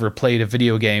I've ever played a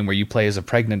video game where you play as a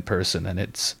pregnant person.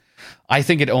 And I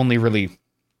think it only really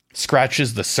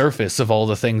scratches the surface of all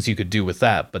the things you could do with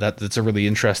that. But that's a really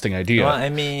interesting idea. Well, I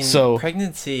mean,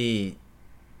 pregnancy...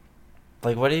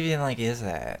 Like, what even, like, is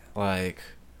that? Like,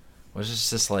 was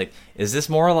this just, like... Is this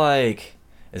more like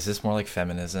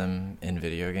feminism in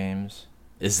video games?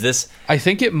 Is this... I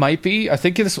think it might be. I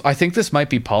think this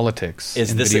might be politics in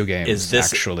video games,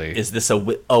 actually. Is this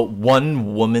a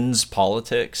one woman's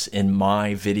politics in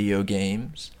my video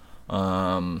games?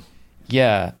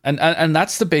 Yeah, and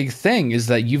that's the big thing, is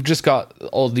that you've just got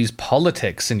all these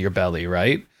politics in your belly,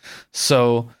 right?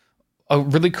 So... a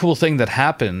really cool thing that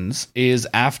happens is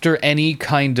after any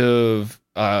kind of,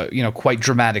 quite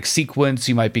dramatic sequence,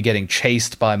 you might be getting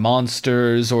chased by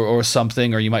monsters or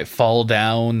something, or you might fall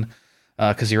down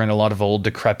because you're in a lot of old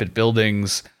decrepit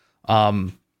buildings.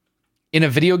 In a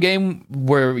video game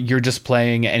where you're just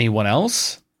playing anyone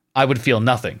else, I would feel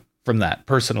nothing from that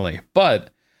personally. But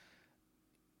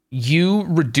you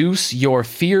reduce your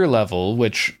fear level,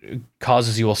 which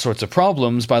causes you all sorts of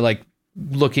problems, by like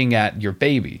looking at your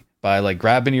baby. By like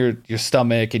grabbing your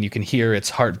stomach and you can hear its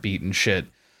heartbeat and shit.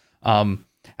 And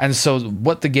so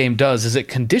what the game does is it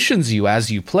conditions you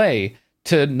as you play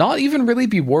to not even really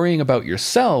be worrying about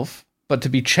yourself, but to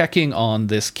be checking on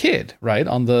this kid, right?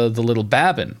 On the little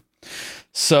Babin.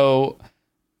 So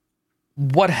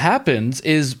what happens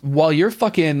is while you're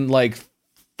fucking like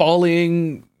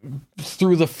falling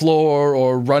through the floor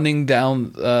or running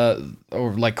down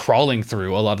or like crawling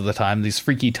through a lot of the time, these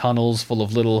freaky tunnels full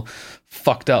of little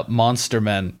fucked up monster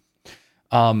men,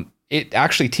 it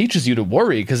actually teaches you to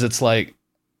worry, because it's like,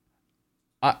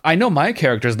 I know my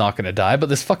character's not going to die, but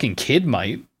this fucking kid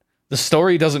might. The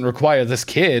story doesn't require this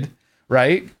kid,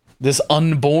 right? This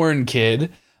unborn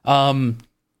kid. At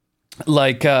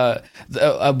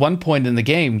one point in the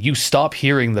game, you stop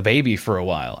hearing the baby for a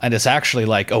while, and it's actually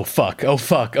like, oh fuck,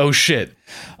 oh shit.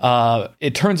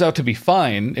 It turns out to be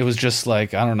fine. It was just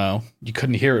like, I don't know, you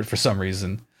couldn't hear it for some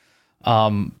reason.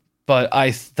 But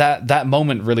that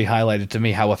moment really highlighted to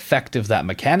me how effective that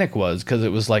mechanic was, because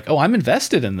it was like, oh, I'm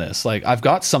invested in this. Like, I've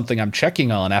got something I'm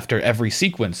checking on after every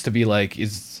sequence to be like,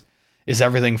 is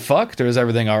everything fucked or is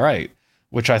everything all right?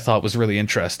 Which I thought was really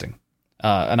interesting.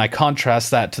 And I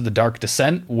contrast that to The Dark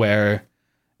Descent, where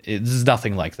it's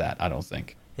nothing like that, I don't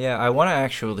think. Yeah, I want to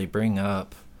actually bring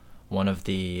up one of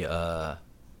the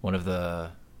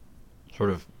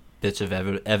sort of bits of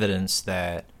evidence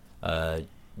that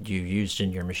you used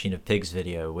in your Machine of Pigs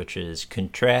video, which is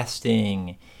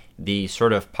contrasting the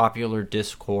sort of popular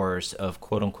discourse of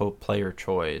quote-unquote player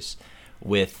choice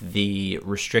with the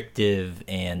restrictive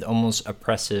and almost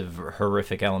oppressive,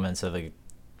 horrific elements of an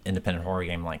independent horror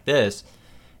game like this.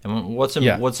 And what's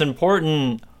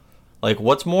important Like,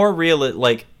 what's more real?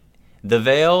 Like, the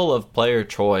veil of player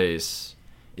choice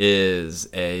is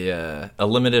a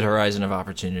limited horizon of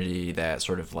opportunity that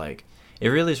sort of like, it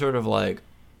really sort of like,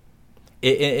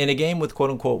 in a game with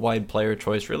quote unquote wide player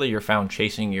choice, really you're found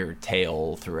chasing your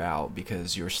tail throughout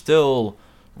because you're still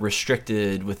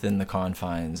restricted within the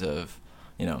confines of,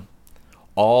 you know,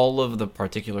 all of the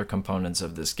particular components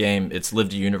of this game, its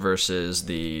lived universes,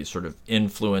 the sort of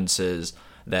influences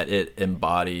that it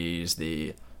embodies,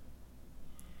 the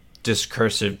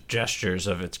discursive gestures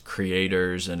of its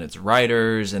creators and its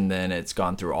writers, and then it's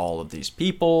gone through all of these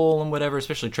people and whatever,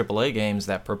 especially AAA games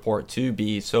that purport to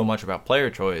be so much about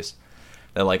player choice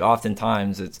that like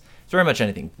oftentimes it's very much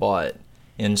anything but.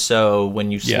 And so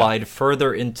when you slide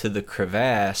further into the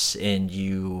crevasse and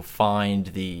you find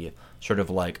the sort of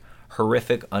like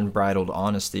horrific unbridled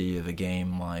honesty of a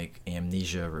game like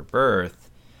Amnesia Rebirth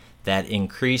that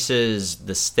increases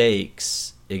the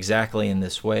stakes exactly in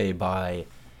this way by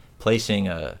placing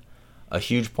a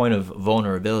huge point of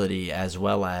vulnerability as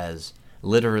well as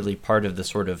literally part of the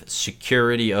sort of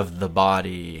security of the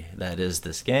body that is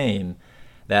this game,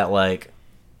 that like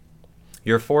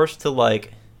you're forced to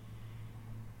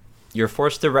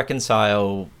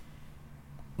reconcile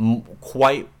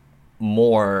quite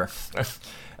more.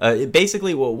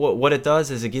 Basically what it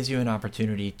does is it gives you an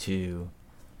opportunity to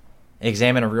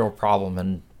examine a real problem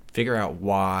and figure out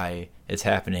why it's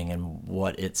happening and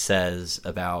what it says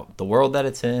about the world that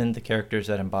it's in, the characters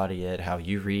that embody it, how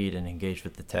you read and engage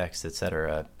with the text,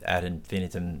 etc. ad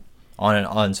infinitum, on and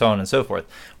on, so on and so forth.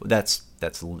 That's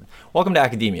welcome to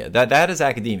academia. That is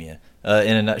academia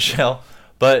in a nutshell.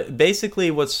 But basically,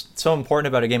 what's so important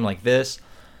about a game like this,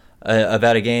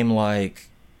 about a game like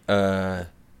that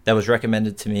was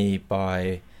recommended to me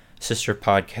by Sister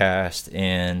Podcast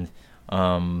and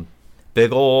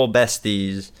big ol'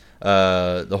 besties,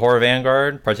 the Horror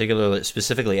Vanguard, particularly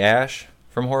specifically Ash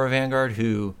from Horror Vanguard,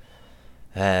 who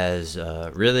has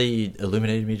really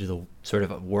illuminated me to the sort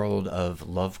of world of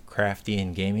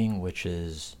Lovecraftian gaming, which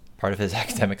is part of his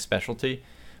academic specialty.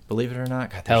 Believe it or not,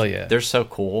 God, hell yeah, they're so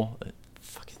cool.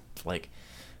 Fucking like,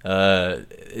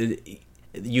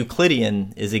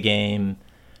 Euclidean is a game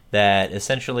that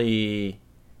essentially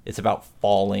it's about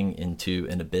falling into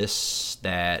an abyss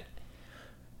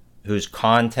whose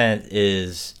content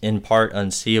is in part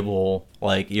unseeable.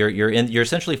 Like you're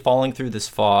essentially falling through this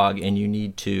fog, and you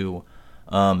need to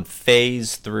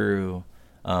phase through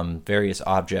various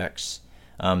objects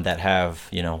that have,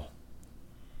 you know,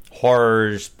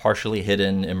 horrors partially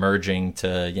hidden emerging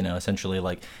to, you know, essentially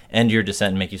like end your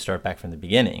descent and make you start back from the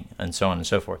beginning, and so on and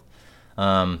so forth.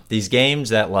 These games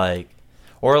that like,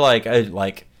 or like as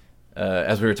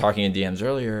we were talking in DMs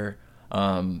earlier,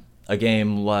 a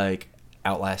game like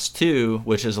Outlast 2,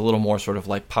 which is a little more sort of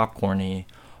like popcorny,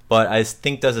 but I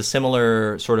think does a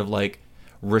similar sort of like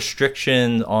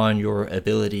restriction on your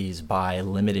abilities by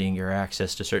limiting your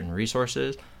access to certain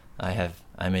resources. I have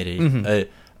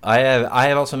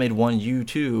also made one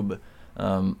YouTube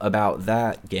about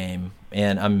that game,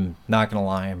 and I'm not gonna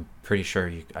lie, I'm pretty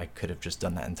sure I could have just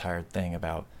done that entire thing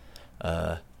about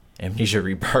Amnesia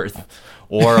Rebirth.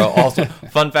 Or also,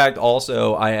 fun fact,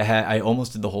 also I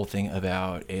almost did the whole thing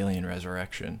about Alien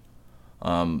Resurrection.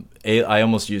 I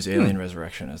almost used Alien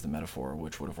Resurrection as the metaphor,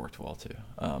 which would have worked well too.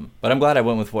 But I'm glad I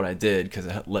went with what I did because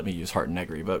it let me use Heart and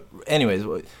Negri. But anyways,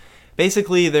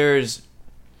 basically there's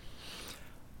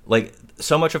like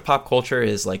so much of pop culture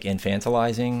is like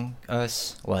infantilizing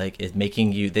us, like it's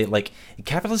making you, they like,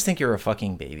 capitalists think you're a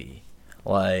fucking baby,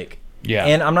 like, yeah.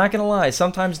 And I'm not gonna lie,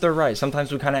 sometimes they're right.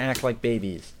 Sometimes we kind of act like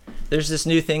babies. There's this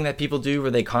new thing that people do where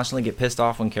they constantly get pissed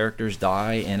off when characters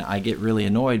die, and I get really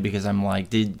annoyed because I'm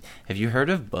like, have you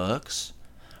heard of books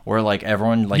where like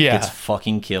everyone like gets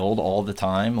fucking killed all the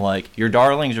time? Like, your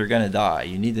darlings are gonna die.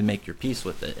 You need to make your peace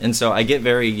with it. And so I get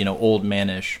very, you know, old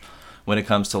manish when it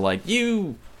comes to like,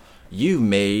 you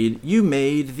made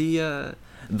the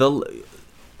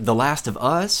Last of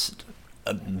Us,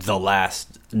 the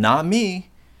last, not me.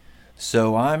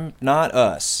 So I'm not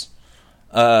us.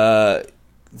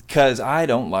 Because I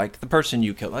don't like the person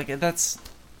you kill. Like, that's,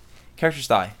 characters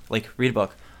die. Like, read a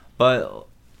book. But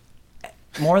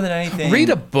more than anything, read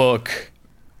a book.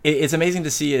 It's amazing to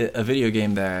see a video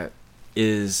game that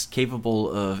is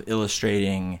capable of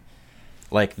illustrating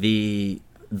like the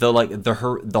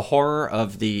horror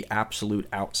of the absolute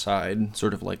outside,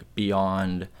 sort of like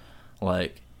beyond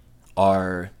like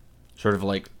our sort of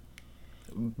like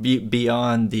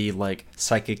beyond the like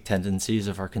psychic tendencies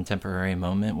of our contemporary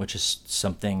moment, which is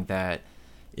something that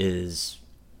is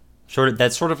sort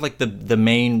of like the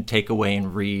main takeaway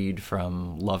and read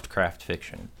from Lovecraft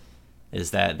fiction,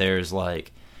 is that there's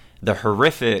like the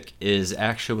horrific is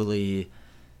actually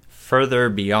further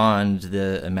beyond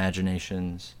the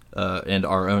imaginations and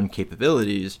our own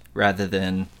capabilities, rather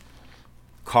than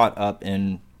caught up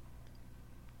in,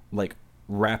 like,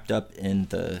 wrapped up in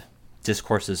the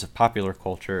discourses of popular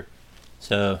culture.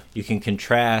 So you can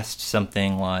contrast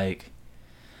something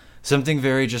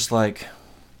very just like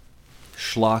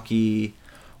schlocky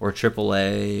or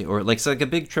AAA, or like it's like a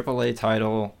big AAA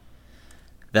title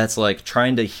that's like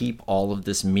trying to heap all of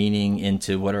this meaning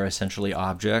into what are essentially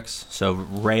objects. So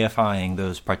reifying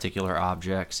those particular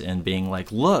objects and being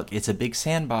like, look, it's a big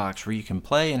sandbox where you can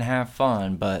play and have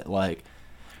fun, but like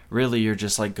really you're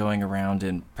just like going around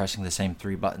and pressing the same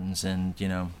 3 buttons and, you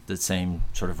know, the same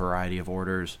sort of variety of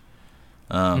orders,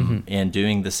 and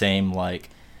doing the same, like,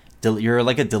 you're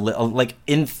like like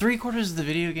in 3/4 of the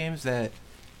video games that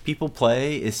people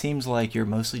play, it seems like you're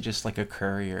mostly just like a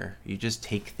courier. You just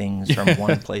take things from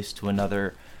one place to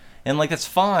another, and like that's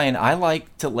fine. I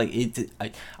like to like it.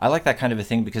 I like that kind of a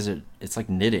thing because it's like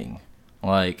knitting.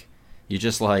 Like you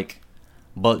just like,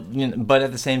 but you know, but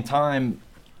at the same time,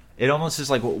 it almost is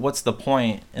like, what's the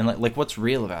point? And like what's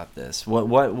real about this?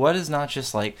 What is not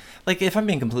just like if I'm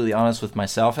being completely honest with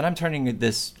myself, and I'm turning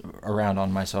this around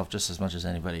on myself just as much as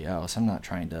anybody else. I'm not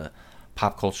trying to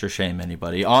pop culture shame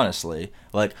anybody, honestly.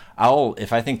 Like,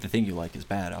 if I think the thing you like is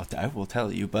bad, I will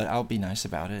tell you, but I'll be nice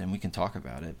about it and we can talk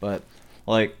about it. But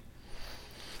like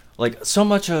so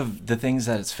much of the things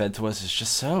that it's fed to us is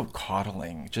just so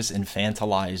coddling, just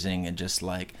infantilizing, and just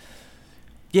like,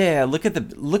 yeah, look at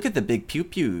the big pew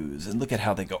pews and look at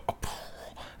how they go,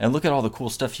 and look at all the cool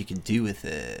stuff you can do with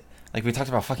it. Like we talked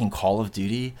about fucking Call of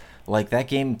Duty. Like that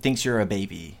game thinks you're a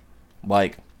baby.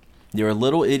 Like you're a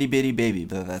little itty bitty baby,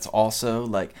 but that's also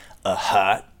like a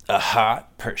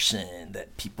hot person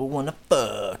that people want to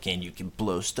fuck, and you can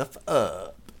blow stuff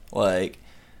up. Like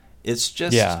it's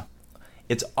just,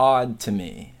 it's odd to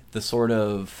me, the sort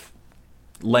of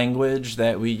language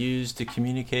that we use to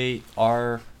communicate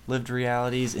our lived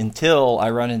realities, until I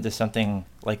run into something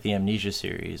like the Amnesia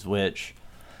series, which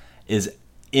is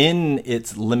in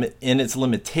its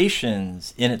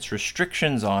limitations, in its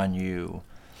restrictions on you,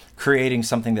 creating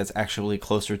something that's actually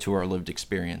closer to our lived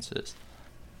experiences.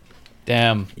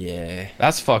 Damn. Yeah.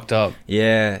 That's fucked up.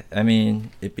 Yeah, I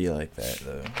mean, it'd be like that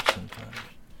though sometimes.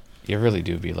 You really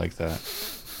do be like that.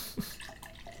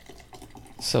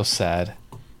 So sad.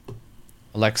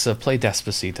 Alexa, play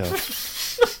Despacito.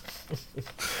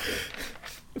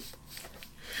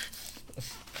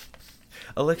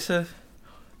 Alexa,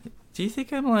 do you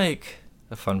think I'm like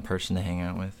a fun person to hang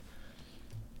out with?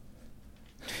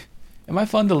 Am I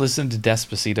fun to listen to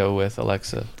Despacito with,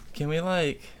 Alexa? Can we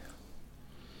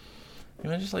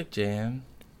just like jam?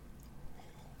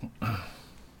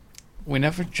 We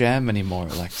never jam anymore,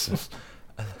 Alexa.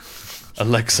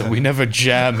 Alexa, we never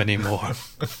jam anymore.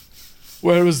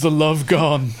 Where is the love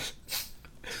gone?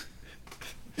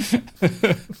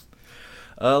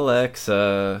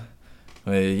 Alexa,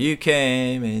 well, you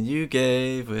came and you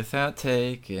gave without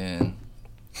taking,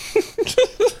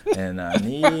 and I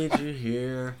need you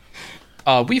here.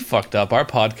 We fucked up. Our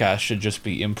podcast should just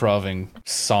be improving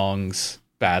songs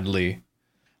badly.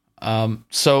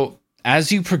 So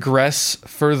as you progress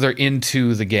further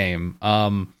into the game,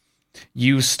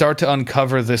 you start to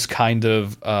uncover this kind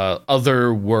of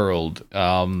other world,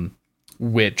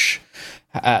 which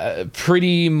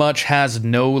pretty much has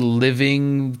no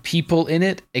living people in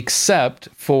it, except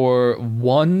for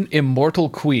one immortal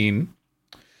queen,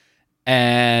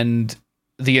 and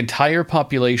the entire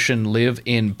population live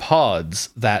in pods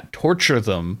that torture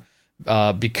them,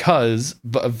 but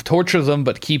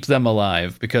keep them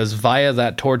alive, because via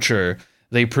that torture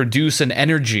they produce an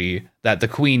energy that the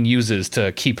queen uses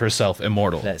to keep herself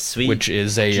immortal. That sweet which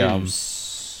is a juice.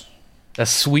 A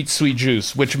sweet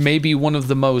juice, which may be one of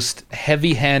the most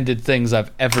heavy-handed things I've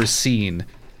ever seen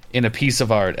in a piece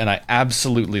of art, and I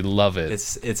absolutely love it.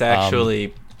 It's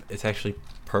actually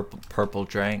purple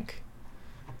drink.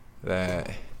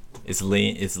 That it's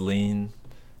lean.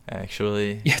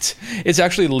 Actually, Yeah, it's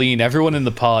actually lean. Everyone in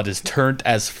the pod is turned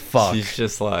as fuck. she's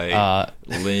just like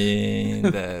lean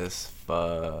as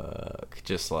fuck,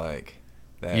 just like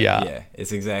that. Yeah.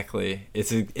 It's exactly.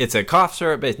 It's a cough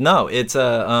syrup based. No, it's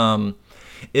a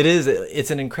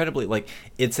It's an incredibly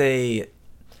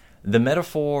the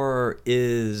metaphor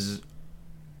is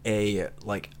a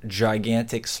like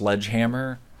gigantic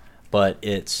sledgehammer, but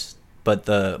Amnesia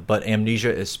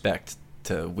is spec'd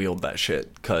to wield that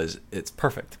shit because it's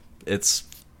perfect.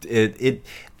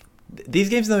 These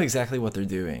games know exactly what they're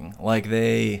doing.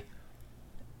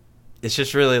 It's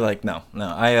just really like no.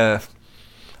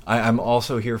 I'm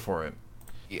also here for it.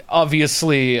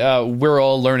 obviously, we're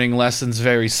all learning lessons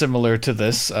very similar to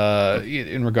this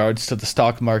in regards to the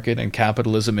stock market and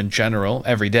capitalism in general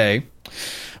every day.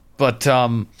 But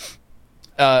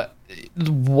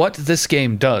what this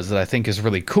game does that I think is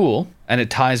really cool, and it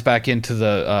ties back into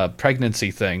the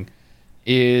pregnancy thing,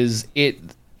 is it,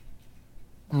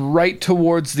 right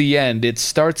towards the end, it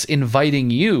starts inviting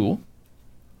you,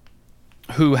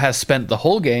 who has spent the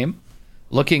whole game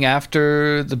looking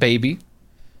after the baby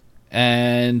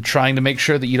and trying to make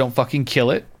sure that you don't fucking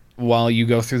kill it while you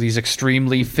go through these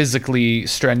extremely physically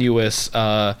strenuous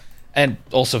and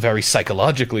also very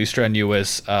psychologically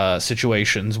strenuous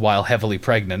situations while heavily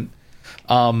pregnant.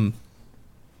 The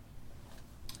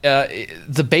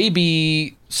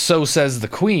baby, so says the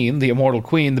queen, the immortal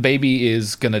queen, the baby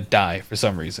is gonna die for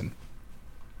some reason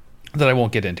that I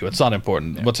won't get into. It's not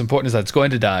important. Yeah. What's important is that it's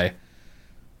going to die.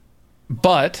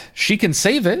 But she can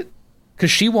save it because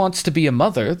she wants to be a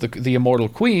mother, the immortal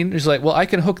queen. She's like, well, I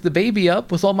can hook the baby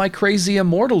up with all my crazy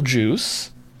immortal juice.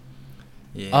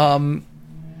 Yeah.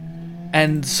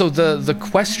 And so the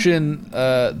question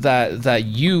that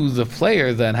you, the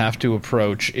player, then have to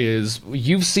approach is,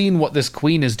 you've seen what this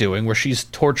queen is doing, where she's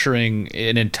torturing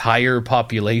an entire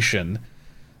population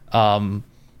in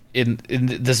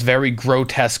this very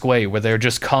grotesque way, where they're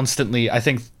just constantly, I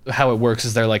think how it works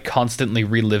is they're like constantly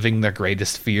reliving their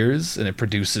greatest fears, and it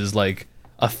produces like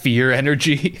a fear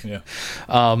energy. Yeah.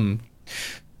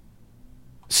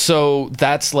 So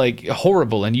that's like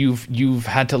horrible, and you've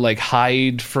had to like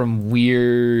hide from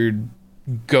weird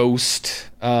ghost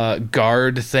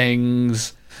guard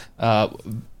things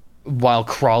while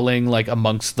crawling like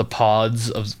amongst the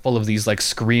pods full of these like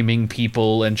screaming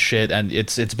people and shit, and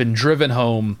it's been driven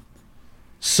home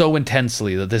so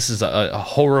intensely that this is a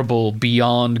horrible,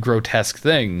 beyond grotesque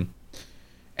thing.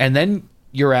 And then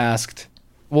you're asked,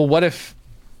 well, what if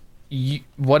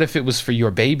it was for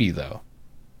your baby though?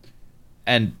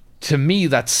 And to me,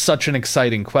 that's such an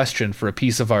exciting question for a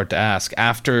piece of art to ask.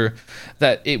 After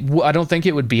that, I don't think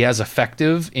it would be as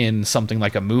effective in something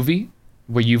like a movie,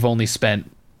 where you've only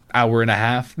spent hour and a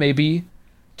half, maybe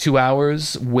 2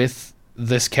 hours with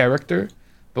this character.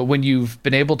 But when you've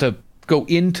been able to go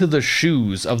into the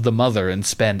shoes of the mother and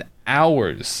spend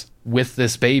hours with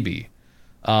this baby,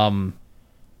 I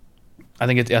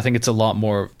think it's a lot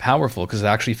more powerful, because it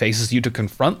actually faces you to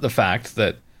confront the fact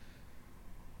that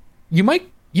you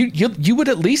would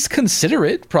at least consider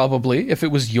it, probably, if it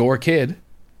was your kid.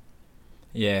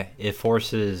 Yeah, it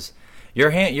forces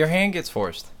your hand gets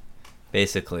forced,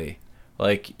 basically.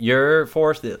 Like, you're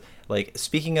forced. Like,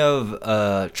 speaking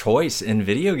of choice in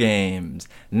video games,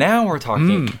 now we're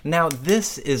talking. Now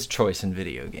this is choice in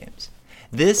video games.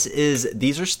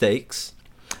 These are stakes.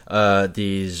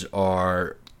 These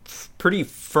are pretty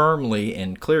firmly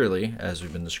and clearly, as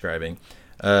we've been describing,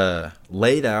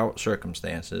 laid out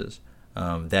circumstances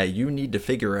that you need to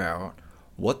figure out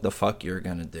what the fuck you're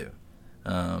gonna do.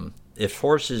 It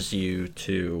forces you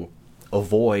to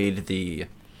avoid the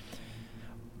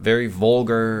very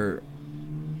vulgar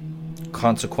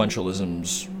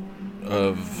consequentialisms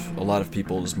of a lot of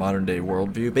people's modern day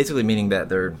worldview, basically meaning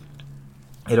that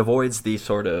it avoids the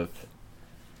sort of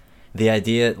the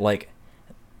idea like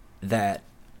that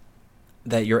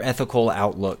your ethical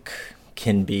outlook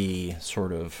can be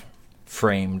sort of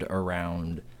framed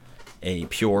around a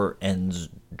pure ends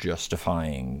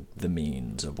justifying the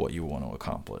means of what you want to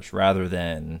accomplish, rather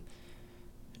than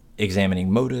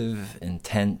examining motive,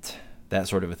 intent, that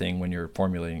sort of a thing when you're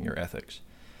formulating your ethics.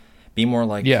 Be more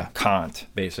like Kant,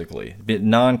 basically.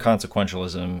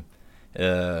 Non-consequentialism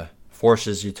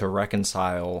forces you to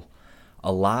reconcile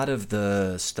a lot of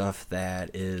the stuff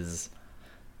that is,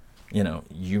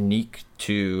 unique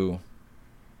to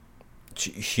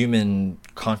human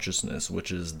consciousness,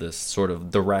 which is this sort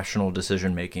of the rational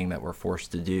decision making that we're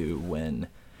forced to do when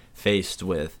faced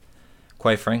with,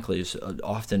 quite frankly,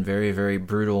 often very, very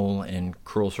brutal and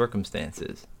cruel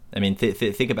circumstances. I mean,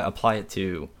 apply it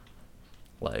to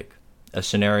like a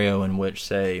scenario in which,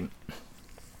 say,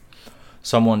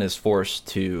 someone is forced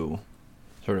to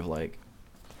sort of like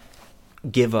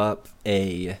give up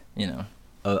a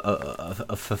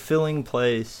fulfilling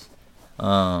place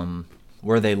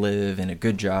where they live, in a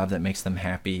good job that makes them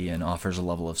happy and offers a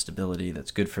level of stability that's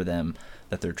good for them,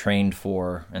 that they're trained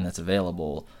for and that's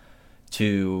available,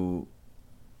 to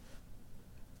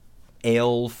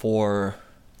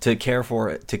care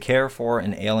for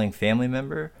an ailing family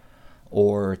member,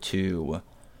 or to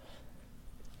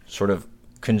sort of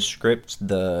conscript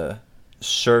the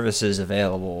services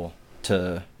available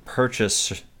to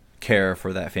purchase care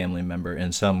for that family member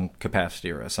in some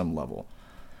capacity or at some level.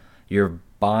 You're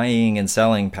buying and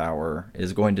selling power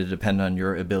is going to depend on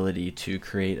your ability to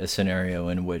create a scenario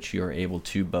in which you're able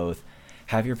to both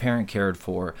have your parent cared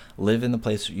for, live in the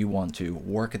place that you want to,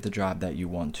 work at the job that you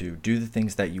want to, do the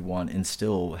things that you want, and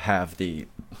still have the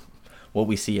what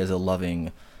we see as a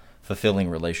loving, fulfilling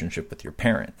relationship with your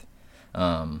parent.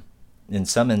 In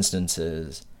some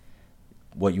instances,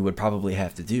 what you would probably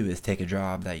have to do is take a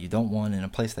job that you don't want in a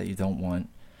place that you don't want,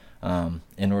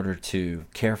 in order to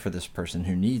care for this person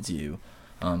who needs you,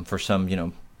 for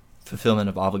some, fulfillment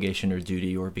of obligation or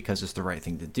duty, or because it's the right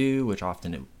thing to do, which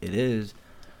often it is.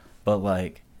 But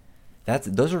like,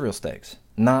 those are real stakes.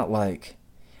 Not like,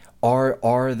 are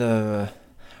the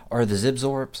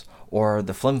Zibzorps or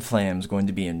the Flimflams going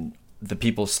to be in the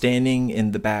people standing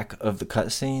in the back of the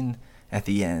cutscene at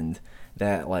the end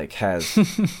that like has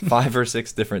 5 or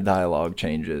 6 different dialogue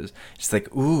changes? It's like,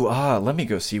 let me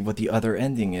go see what the other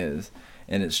ending is,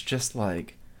 and it's just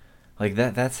like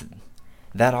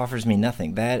that offers me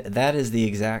nothing. That is the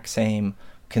exact same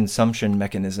consumption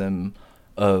mechanism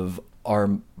of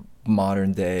our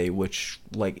modern day, which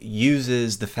like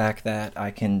uses the fact that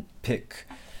I can pick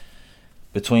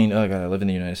between, oh god, I live in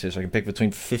the United States, so I can pick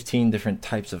between 15 different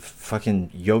types of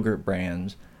fucking yogurt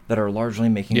brands that are largely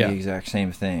making the exact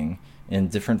same thing in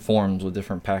different forms with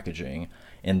different packaging,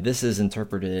 and this is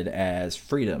interpreted as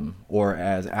freedom or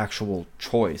as actual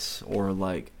choice, or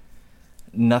like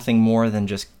nothing more than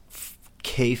just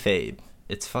kayfabe.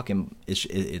 It's fucking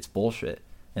it's bullshit.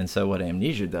 And so what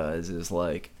Amnesia does is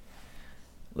like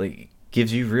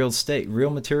gives you real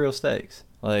material stakes,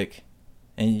 like,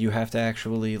 and you have to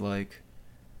actually, like,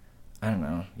 I don't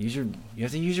know, you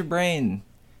have to use your brain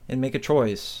and make a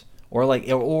choice, or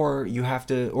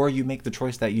you make the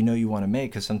choice that you want to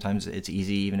make, because sometimes it's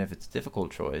easy even if it's a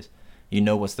difficult choice. You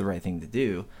know what's the right thing to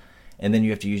do, and then you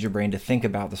have to use your brain to think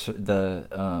about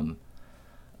the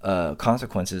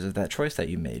consequences of that choice that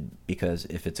you made, because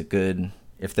if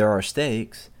there are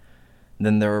stakes,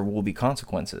 then there will be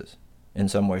consequences in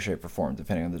some way, shape, or form,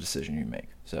 depending on the decision you make.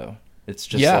 So it's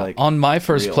just on my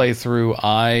first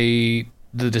playthrough,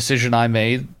 the decision I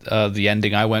made, the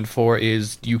ending I went for,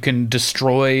 is you can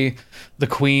destroy the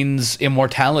Queen's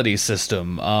immortality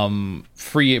system,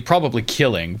 probably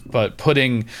killing, but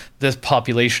putting this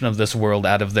population of this world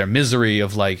out of their misery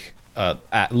of like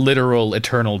literal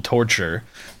eternal torture.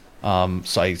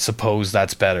 So I suppose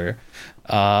that's better.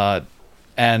 And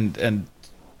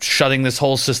shutting this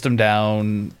whole system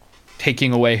down,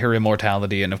 taking away her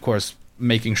immortality, and of course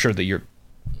making sure that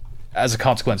as a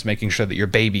consequence, making sure that your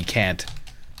baby can't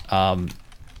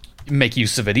make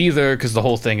use of it either, because the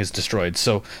whole thing is destroyed.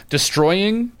 So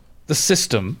destroying the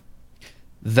system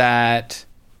that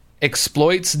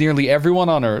exploits nearly everyone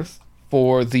on Earth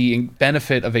for the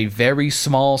benefit of a very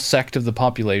small sect of the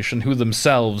population who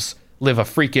themselves live a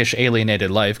freakish alienated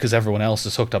life because everyone else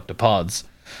is hooked up to pods.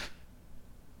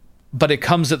 But it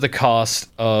comes at the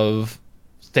cost of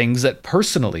things that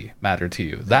personally matter to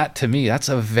you. That, to me, that's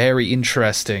a very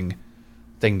interesting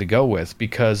thing to go with,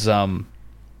 because I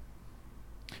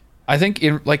think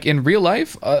in real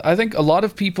life, I think a lot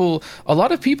of people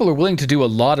are willing to do a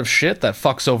lot of shit that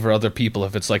fucks over other people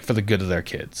if it's like for the good of their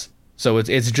kids. So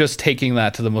it's just taking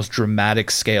that to the most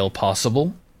dramatic scale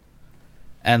possible.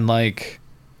 And like,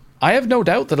 I have no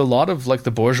doubt that a lot of like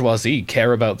the bourgeoisie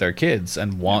care about their kids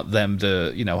and want them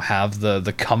to, have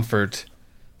the comfort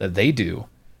that they do.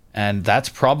 And that's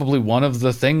probably one of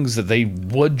the things that they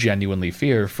would genuinely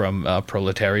fear from a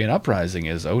proletarian uprising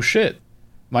is, oh shit,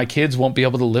 my kids won't be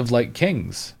able to live like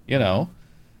kings, Bad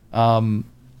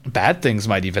things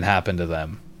might even happen to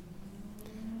them.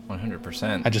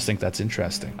 100%. I just think that's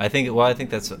interesting. I think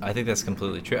that's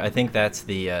completely true. I think that's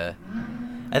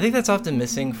that's often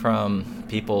missing from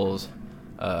people's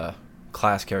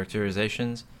class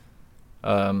characterizations,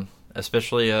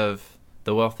 especially of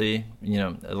the wealthy.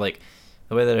 Like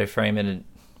the way that I frame it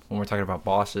when we're talking about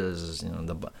bosses is,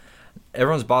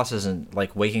 everyone's boss isn't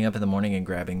like waking up in the morning and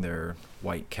grabbing their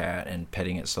white cat and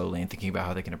petting it slowly and thinking about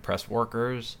how they can oppress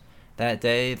workers that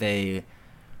day. They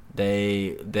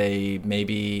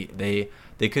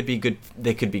could be good.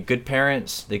 They could be good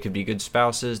parents. They could be good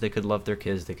spouses. They could love their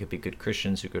kids. They could be good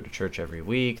Christians who go to church every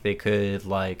week. They could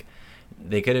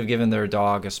have given their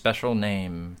dog a special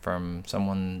name from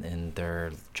someone in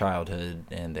their childhood,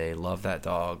 and they love that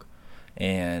dog.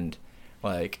 And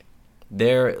like,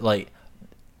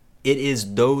 it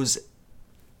is those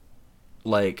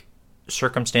like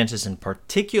circumstances in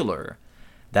particular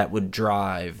that would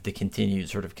drive the continued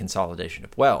sort of consolidation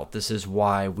of wealth. This is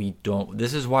why we don't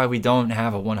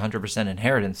have a 100%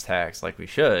 inheritance tax like we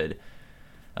should,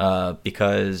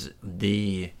 because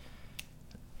the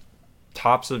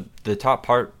top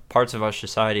parts of our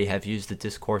society have used the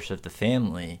discourse of the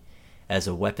family as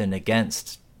a weapon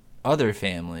against other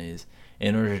families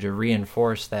in order to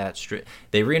reinforce that.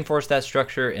 They reinforce that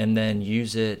structure and then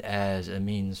use it as a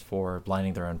means for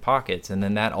lining their own pockets. And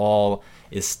then that all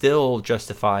is still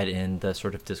justified in the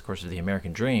sort of discourse of the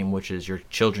American dream, which is your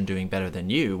children doing better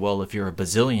than you. Well, if you're a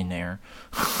bazillionaire,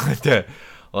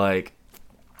 like,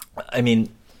 I mean,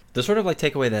 the sort of like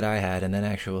takeaway that I had, and then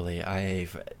actually I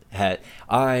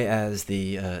as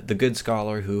the good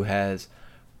scholar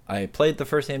I played the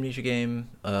first Amnesia game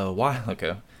a while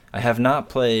ago. I have not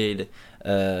played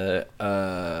a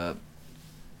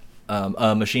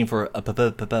Machine for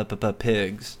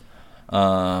Pigs,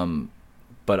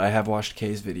 but I have watched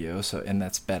Kay's video, and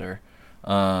that's better.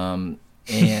 And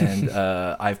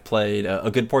I've played a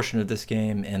good portion of this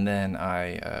game, and then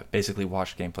I basically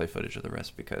watched gameplay footage of the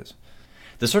rest because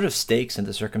the sort of stakes and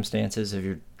the circumstances of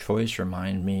your choice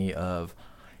remind me of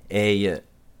a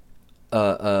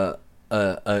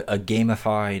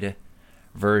gamified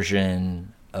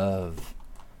version of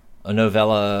a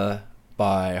novella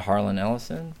by Harlan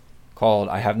Ellison called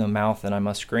 "I Have No Mouth and I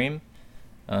Must Scream."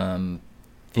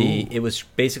 It was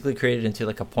basically created into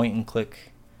like a point and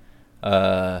click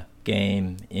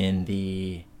game in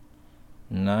the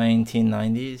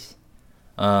 1990s.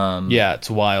 Yeah, it's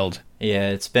wild. Yeah,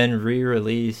 it's been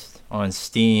re-released on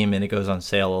Steam and it goes on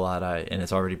sale a lot. And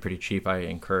it's already pretty cheap. I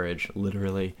encourage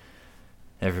literally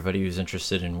everybody who's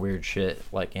interested in weird shit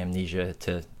like Amnesia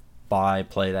to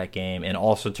play that game, and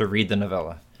also to read the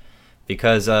novella,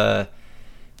 because the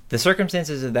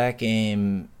circumstances of that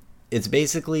game, it's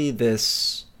basically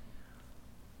this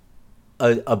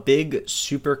a big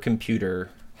supercomputer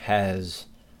has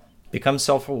become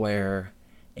self-aware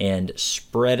and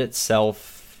spread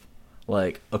itself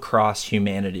like across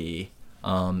humanity,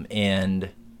 and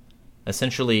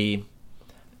essentially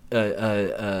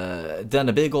done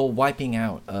a big old wiping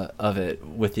out of it,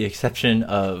 with the exception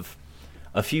of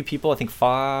a few people, I think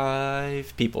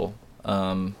 5 people,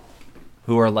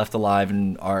 who are left alive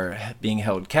and are being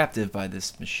held captive by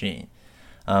this machine.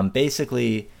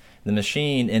 Basically, the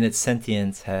machine in its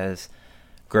sentience has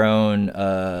grown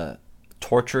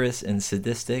torturous and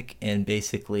sadistic, and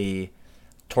basically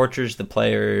tortures the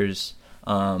players,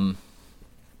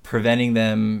 preventing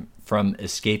them from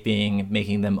escaping,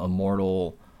 making them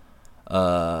immortal,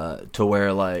 to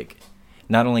where, like,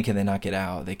 not only can they not get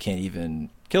out, they can't even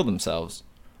kill themselves.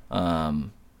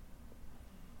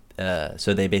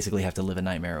 So they basically have to live a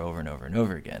nightmare over and over and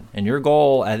over again. And your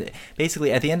goal,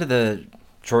 basically, at the end of the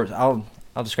short, I'll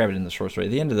describe it in the short story.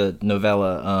 At the end of the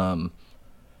novella,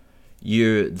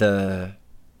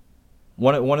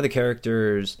 one of the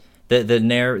characters,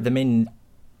 the main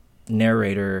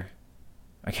narrator,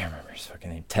 I can't remember his fucking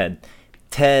name, Ted.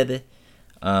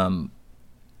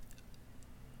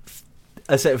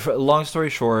 I said, long story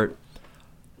short,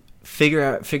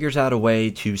 figures out a way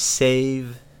to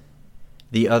save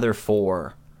the other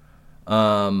 4,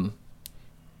 to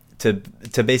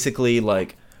basically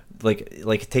like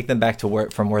take them back to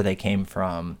from where they came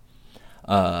from,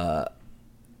 by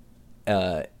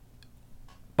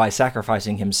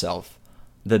sacrificing himself.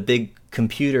 The big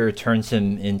computer turns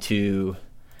him into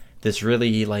this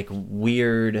really like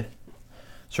weird,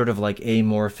 sort of like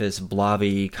amorphous,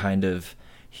 blobby kind of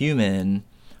human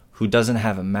who doesn't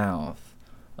have a mouth.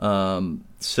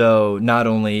 So not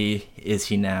only is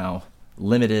he now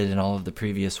limited in all of the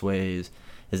previous ways,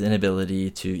 his inability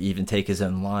to even take his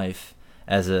own life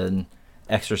as an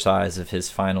exercise of his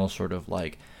final sort of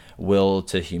like will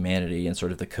to humanity in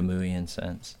sort of the Camusian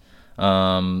sense,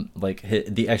 like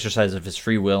the exercise of his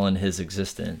free will and his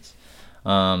existence,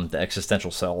 the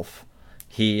existential self.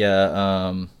 He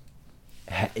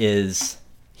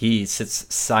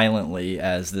sits silently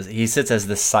as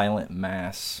the silent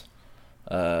mass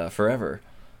forever,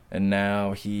 and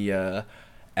now he,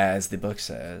 as the book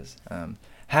says,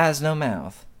 has no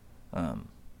mouth,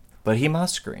 but he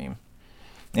must scream.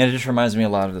 And it just reminds me a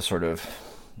lot of the sort of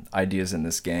ideas in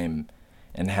this game,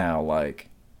 and how, like,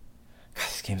 God,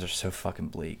 these games are so fucking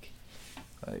bleak,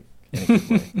 like, in a good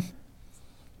way.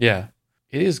 Yeah,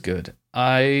 it is good.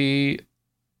 It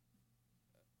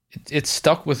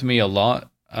stuck with me a lot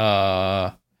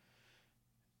more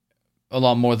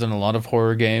than a lot of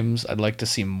horror games. I'd like to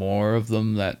see more of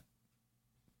them that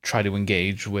try to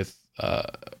engage with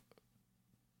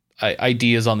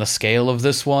ideas on the scale of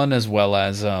this one, as well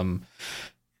as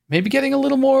maybe getting a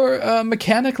little more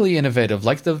mechanically innovative,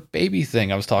 like the baby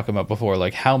thing I was talking about before,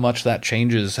 like how much that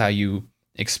changes how you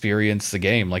experience the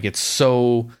game. Like, it's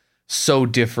so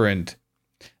different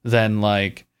than,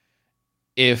 like,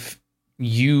 if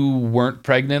you weren't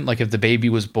pregnant, like if the baby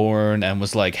was born and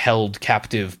was like held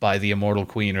captive by the immortal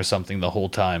queen or something the whole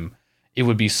time, it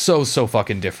would be so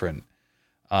fucking different.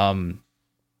 And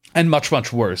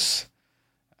much worse.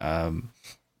 And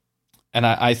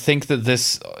I think that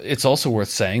it's also worth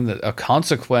saying that a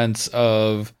consequence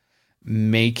of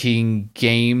making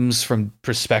games from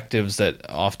perspectives that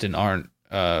often aren't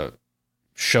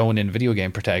shown in video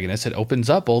game protagonists, it opens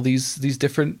up all these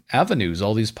different avenues,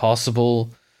 all these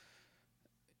possible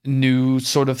new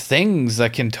sort of things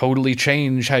that can totally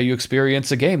change how you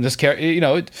experience a game. This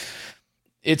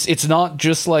it's not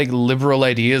just like liberal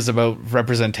ideas about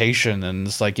representation, and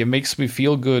it's like it makes me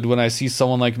feel good when I see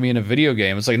someone like me in a video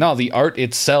game. It's like, no, the art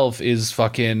itself is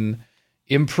fucking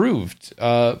improved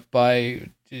by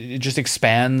it just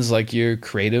expands like your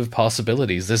creative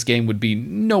possibilities. This game would be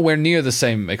nowhere near the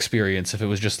same experience if it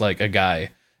was just like a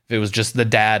guy, if it was just the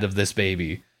dad of this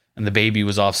baby and the baby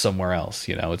was off somewhere else.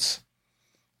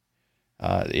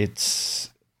 It's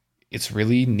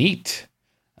really neat.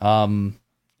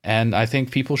 And I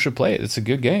think people should play it. It's a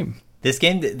good game. This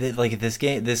game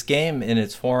in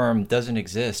its form doesn't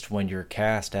exist when you're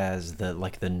cast as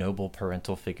the noble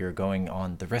parental figure going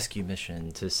on the rescue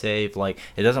mission to save. Like,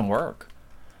 it doesn't work.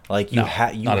 Like, you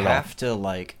have to,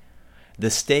 like, the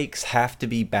stakes have to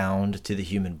be bound to the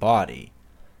human body,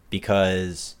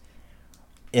 because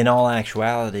in all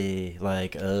actuality,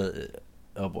 like, oh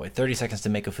boy, 30 seconds to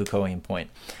make a Foucaultian point.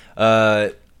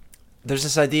 There's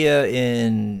this idea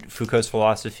in Foucault's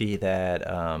philosophy that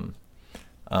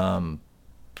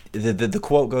the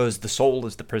quote goes, "The soul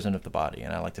is the prison of the body,"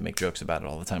 and I like to make jokes about it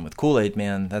all the time with Kool-Aid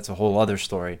Man. That's a whole other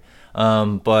story.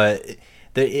 But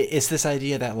it's this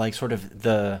idea that, like, sort of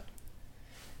the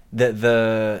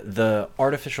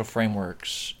artificial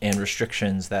frameworks and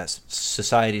restrictions that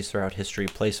societies throughout history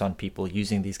place on people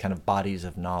using these kind of bodies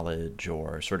of knowledge,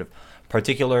 or sort of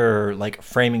particular like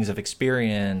framings of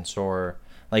experience, or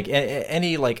like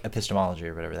any like epistemology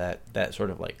or whatever that sort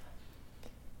of like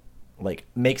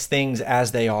makes things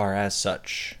as they are as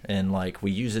such, and like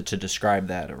we use it to describe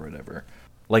that or whatever.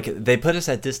 Like, they put us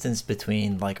at distance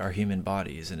between like our human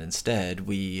bodies, and instead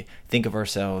we think of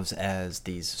ourselves as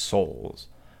these souls,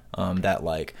 that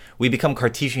like we become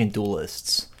Cartesian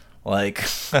dualists. Like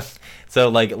so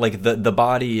like the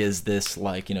body is this,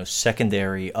 like,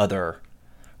 secondary other,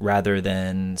 rather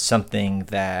than something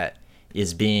that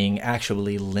is being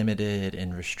actually limited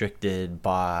and restricted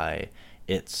by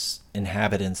its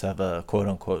inhabitants of a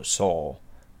quote-unquote soul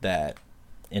that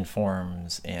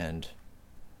informs and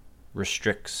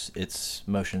restricts its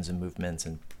motions and movements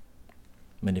and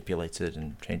manipulates it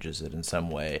and changes it in some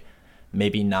way,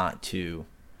 maybe not to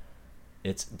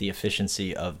the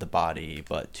efficiency of the body,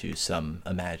 but to some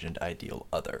imagined ideal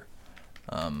other.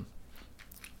 And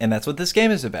that's what this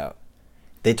game is about.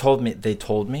 They sent me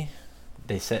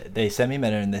a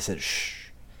minute and they said, "Shh,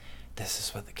 this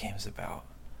is what the game's about.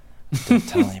 Don't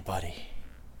tell anybody."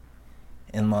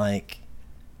 And like,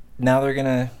 now they're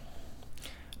gonna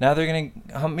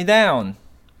hunt me down.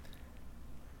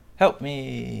 Help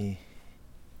me.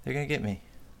 They're gonna get me.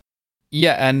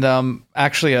 Yeah, and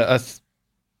actually a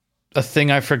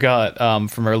thing I forgot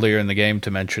from earlier in the game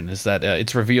to mention is that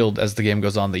it's revealed as the game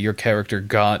goes on that your character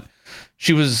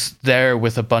she was there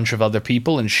with a bunch of other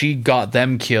people, and she got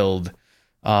them killed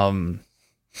to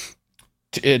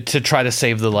try to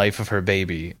save the life of her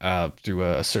baby through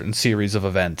a certain series of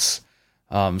events.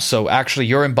 So actually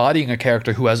you're embodying a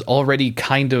character who has already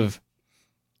kind of,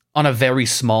 on a very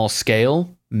small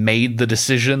scale, made the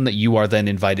decision that you are then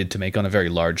invited to make on a very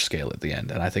large scale at the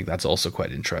end. And I think that's also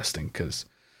quite interesting, because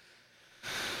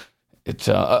it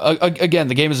again,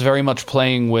 the game is very much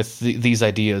playing with these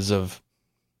ideas of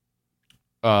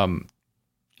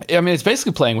it's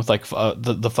basically playing with like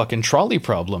the fucking trolley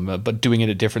problem, but doing it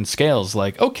at different scales.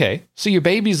 Like, okay, so your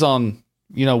baby's on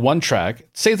one track.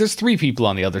 Say there's 3 people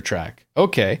on the other track.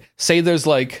 Okay, say there's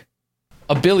like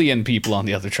 1 billion people on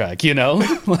the other track.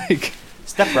 Like,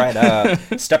 step right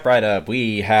up.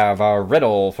 We have a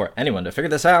riddle for anyone to figure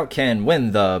this out can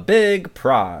win the big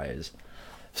prize.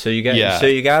 So you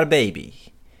got a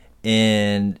baby,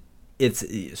 and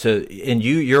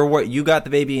you got the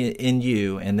baby in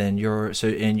you, and then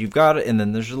you've got it, and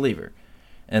then there's a lever,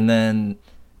 and then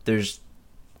there's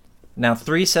now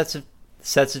 3 sets of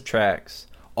tracks,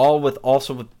 all with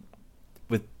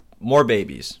more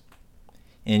babies,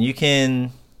 and you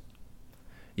can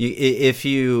use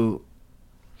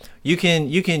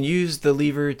the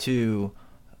lever to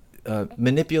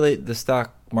manipulate the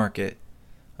stock market,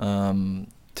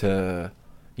 to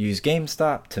use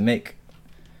GameStop to make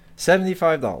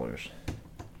 $75.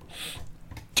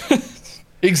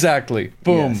 Exactly.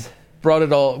 Boom. Yes. brought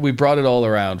it all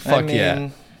around. Fuck yeah.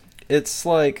 It's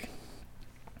like,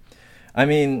 I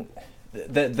mean,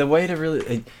 the way to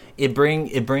really it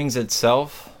brings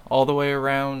itself all the way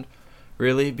around,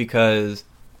 really, because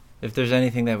if there's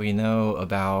anything that we know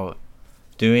about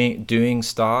doing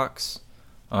stocks,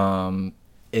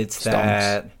 it's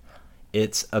that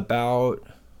it's about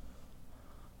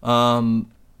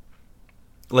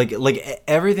like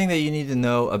everything that you need to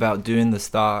know about doing the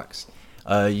stocks,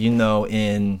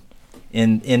 in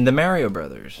the Mario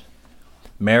Brothers.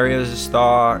 Mario's a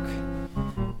stock.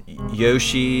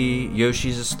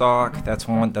 Yoshi's a stock. That's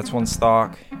one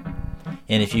stock.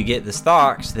 And if you get the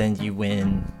stocks, then you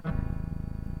win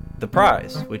the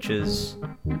prize, which is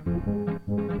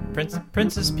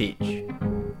Princess Peach.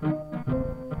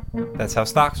 That's how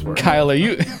stocks work. Kyle, are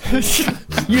you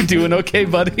you doing okay,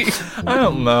 buddy? I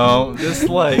don't know. Just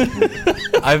like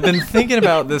I've been thinking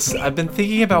about this. I've been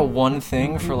thinking about one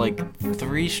thing for like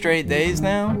 3 straight days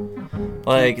now.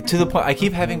 Like, to the point I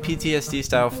keep having PTSD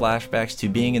style flashbacks to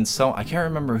being in I can't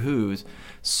remember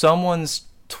someone's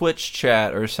Twitch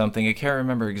chat or something. I can't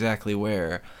remember exactly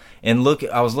where. And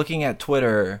I was looking at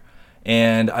Twitter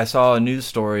and I saw a news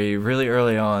story really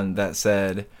early on that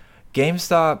said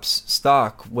GameStop's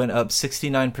stock went up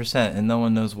 69% and no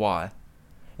one knows why.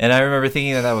 And I remember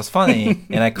thinking that was funny,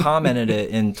 and I commented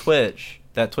it in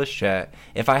that Twitch chat.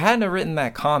 If I hadn't have written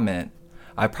that comment,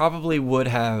 I probably would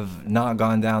have not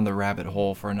gone down the rabbit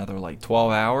hole for another like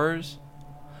 12 hours.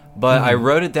 But I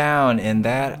wrote it down, and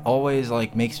that always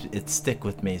like makes it stick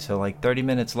with me. So like 30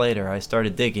 minutes later, I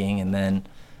started digging, and then,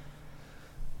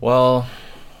 well,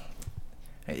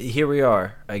 here we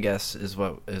are, I guess, is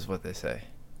what they say.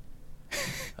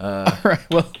 All right.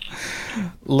 Well,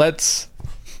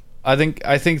 I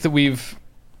think that we've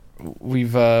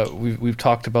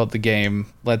talked about the game.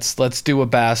 Let's do a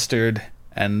bastard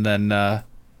and then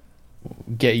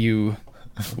get you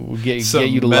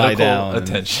to lie down.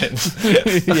 Attention.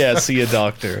 Yeah, see a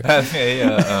doctor.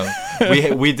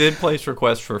 We did place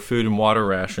requests for food and water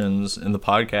rations in the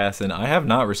podcast, and I have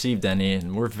not received any,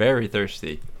 and we're very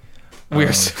thirsty.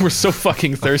 We're so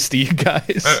fucking thirsty, you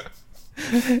guys.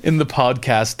 In the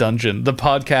podcast dungeon, the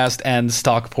podcast and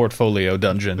stock portfolio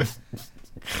dungeon.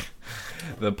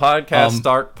 The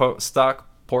podcast stock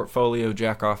portfolio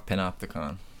jackoff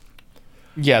panopticon.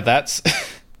 Yeah, that's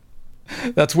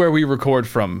where we record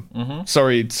from. Mm-hmm.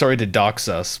 Sorry to dox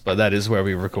us, but that is where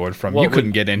we record from. Well, you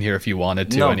couldn't get in here if you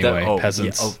wanted to anyway,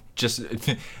 peasants.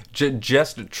 Yeah,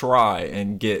 just try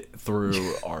and get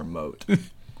through our moat.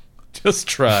 Just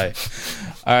try.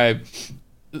 All right.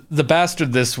 The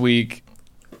bastard this week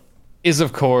is,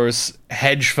 of course,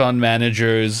 hedge fund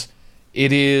managers.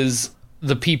 It is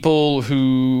the people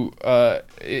who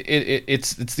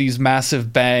it's these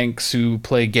massive banks who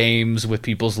play games with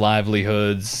people's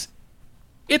livelihoods.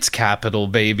 It's capital,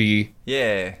 baby.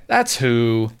 Yeah. That's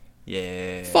who.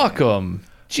 Yeah. Fuck them.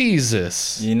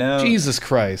 Jesus. Jesus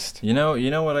Christ. You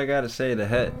know what I gotta say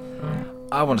to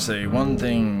I want to say one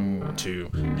thing to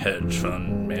hedge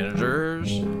fund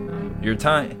managers. Your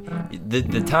time,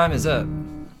 the time is up,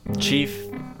 Chief.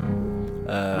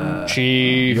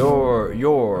 Chief.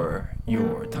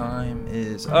 Your time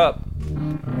is up,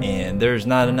 and there's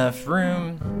not enough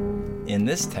room in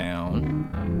this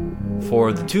town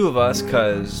for the two of us,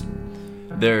 because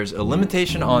there's a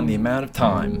limitation on the amount of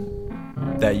time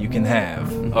that you can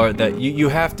have, or that you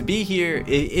have to be here.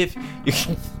 If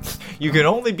you can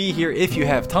only be here if you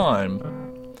have time,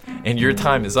 and your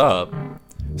time is up,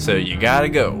 so you gotta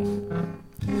go.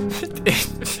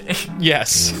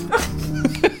 Yes.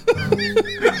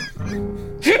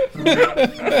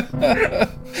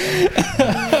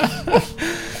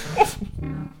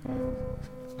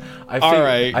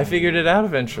 I figured it out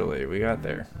eventually. We got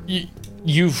there.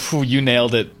 You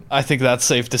nailed it. I think that's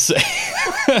safe to say.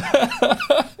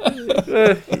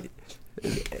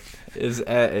 Is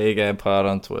at AGABPod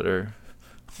on Twitter.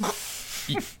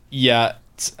 Yeah,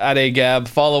 it's at AGAB.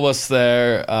 Follow us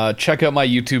there. Check out my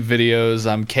YouTube videos.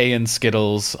 I'm K and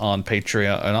Skittles on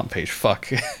Patreon. Not page. Fuck.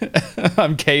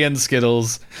 I'm K and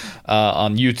Skittles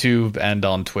on YouTube and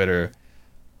on Twitter.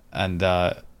 And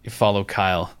you follow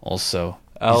Kyle also.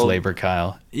 He's Labor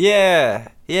Kyle. Yeah,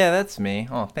 that's me.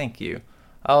 Oh, thank you.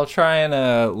 I'll try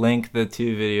and link the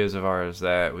 2 videos of ours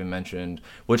that we mentioned,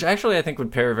 which actually I think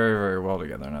would pair very, very well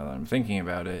together now that I'm thinking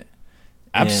about it.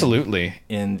 Absolutely.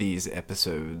 In these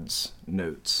episodes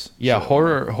notes. Yeah, so.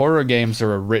 Horror games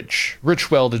are a rich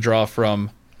well to draw from.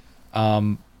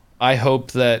 I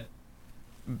hope that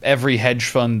every hedge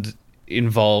fund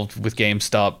involved with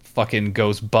GameStop fucking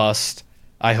goes bust.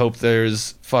 I hope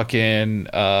there's fucking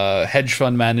hedge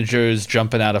fund managers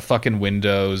jumping out of fucking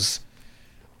windows.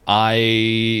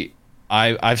 I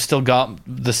I've still got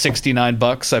the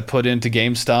 $69 I put into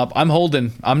GameStop. I'm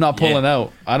holding. I'm not pulling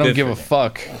out. I don't Good give for a you.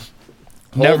 fuck.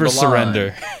 Hold Never the surrender.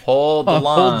 line. Hold the line.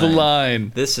 Hold the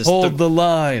line. This is hold the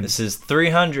line. This is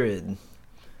 300,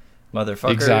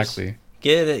 motherfuckers. Exactly.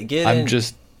 Get it. Get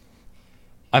it.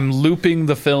 I'm looping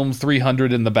the film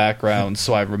 300 in the background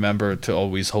so I remember to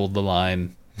always hold the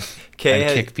line and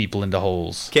kick people into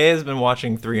holes. Kay has been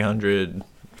watching 300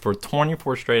 for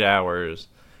 24 straight hours,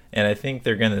 and I think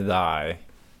they're gonna die.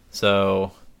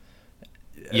 So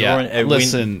Yeah,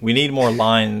 listen. we need more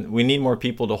line. We need more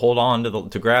people to hold on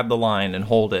to grab the line and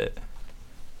hold it.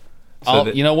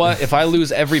 You know what? If I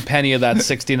lose every penny of that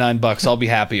 $69, I'll be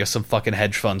happy if some fucking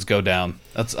hedge funds go down.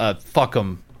 That's fuck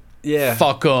them. Yeah,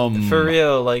 Fuck them. for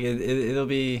real. Like it'll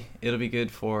be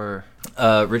good for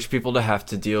rich people to have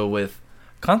to deal with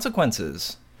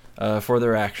consequences for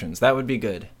their actions. That would be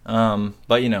good.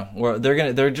 But you know,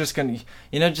 they're just gonna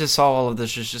just all of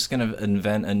this is just gonna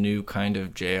invent a new kind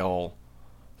of jail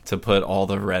to put all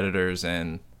the Redditors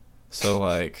in. So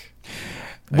like,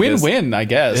 win-win, I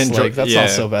guess. Like that's not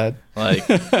so bad. Like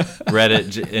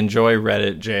enjoy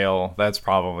Reddit jail. That's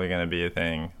probably gonna be a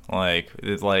thing. Like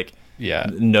it's like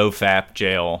no fap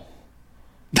jail.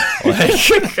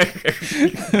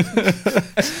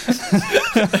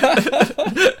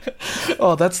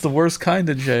 Oh, that's the worst kind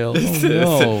of jail. Oh,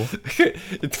 no.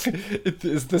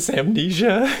 It's this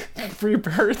amnesia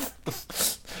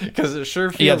rebirth because it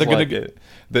sure feels they're like gonna it.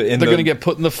 They're gonna get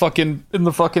put in the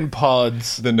fucking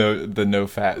pods. The no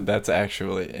fat. That's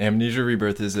actually Amnesia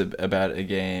Rebirth is about a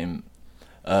game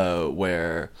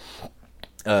where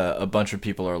a bunch of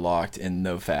people are locked in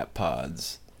no fat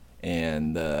pods,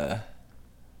 and oh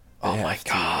my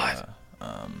god.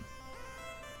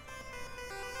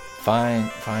 Find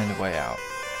a way out.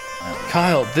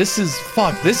 Kyle, this is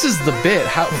the bit.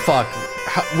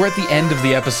 We're at the end of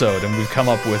the episode and we've come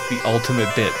up with the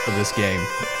ultimate bit for this game.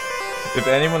 If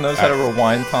anyone knows how to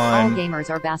rewind All time, gamers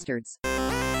are bastards.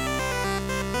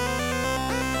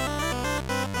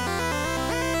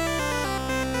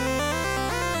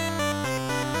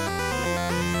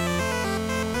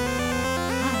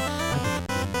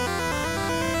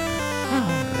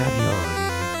 Ravioli.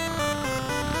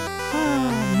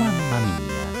 Mamma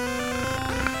mia.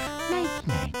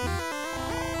 Nighty.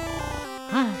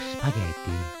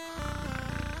 Spaghetti.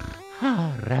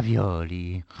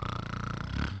 Ravioli.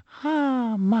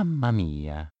 Mamma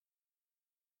mia.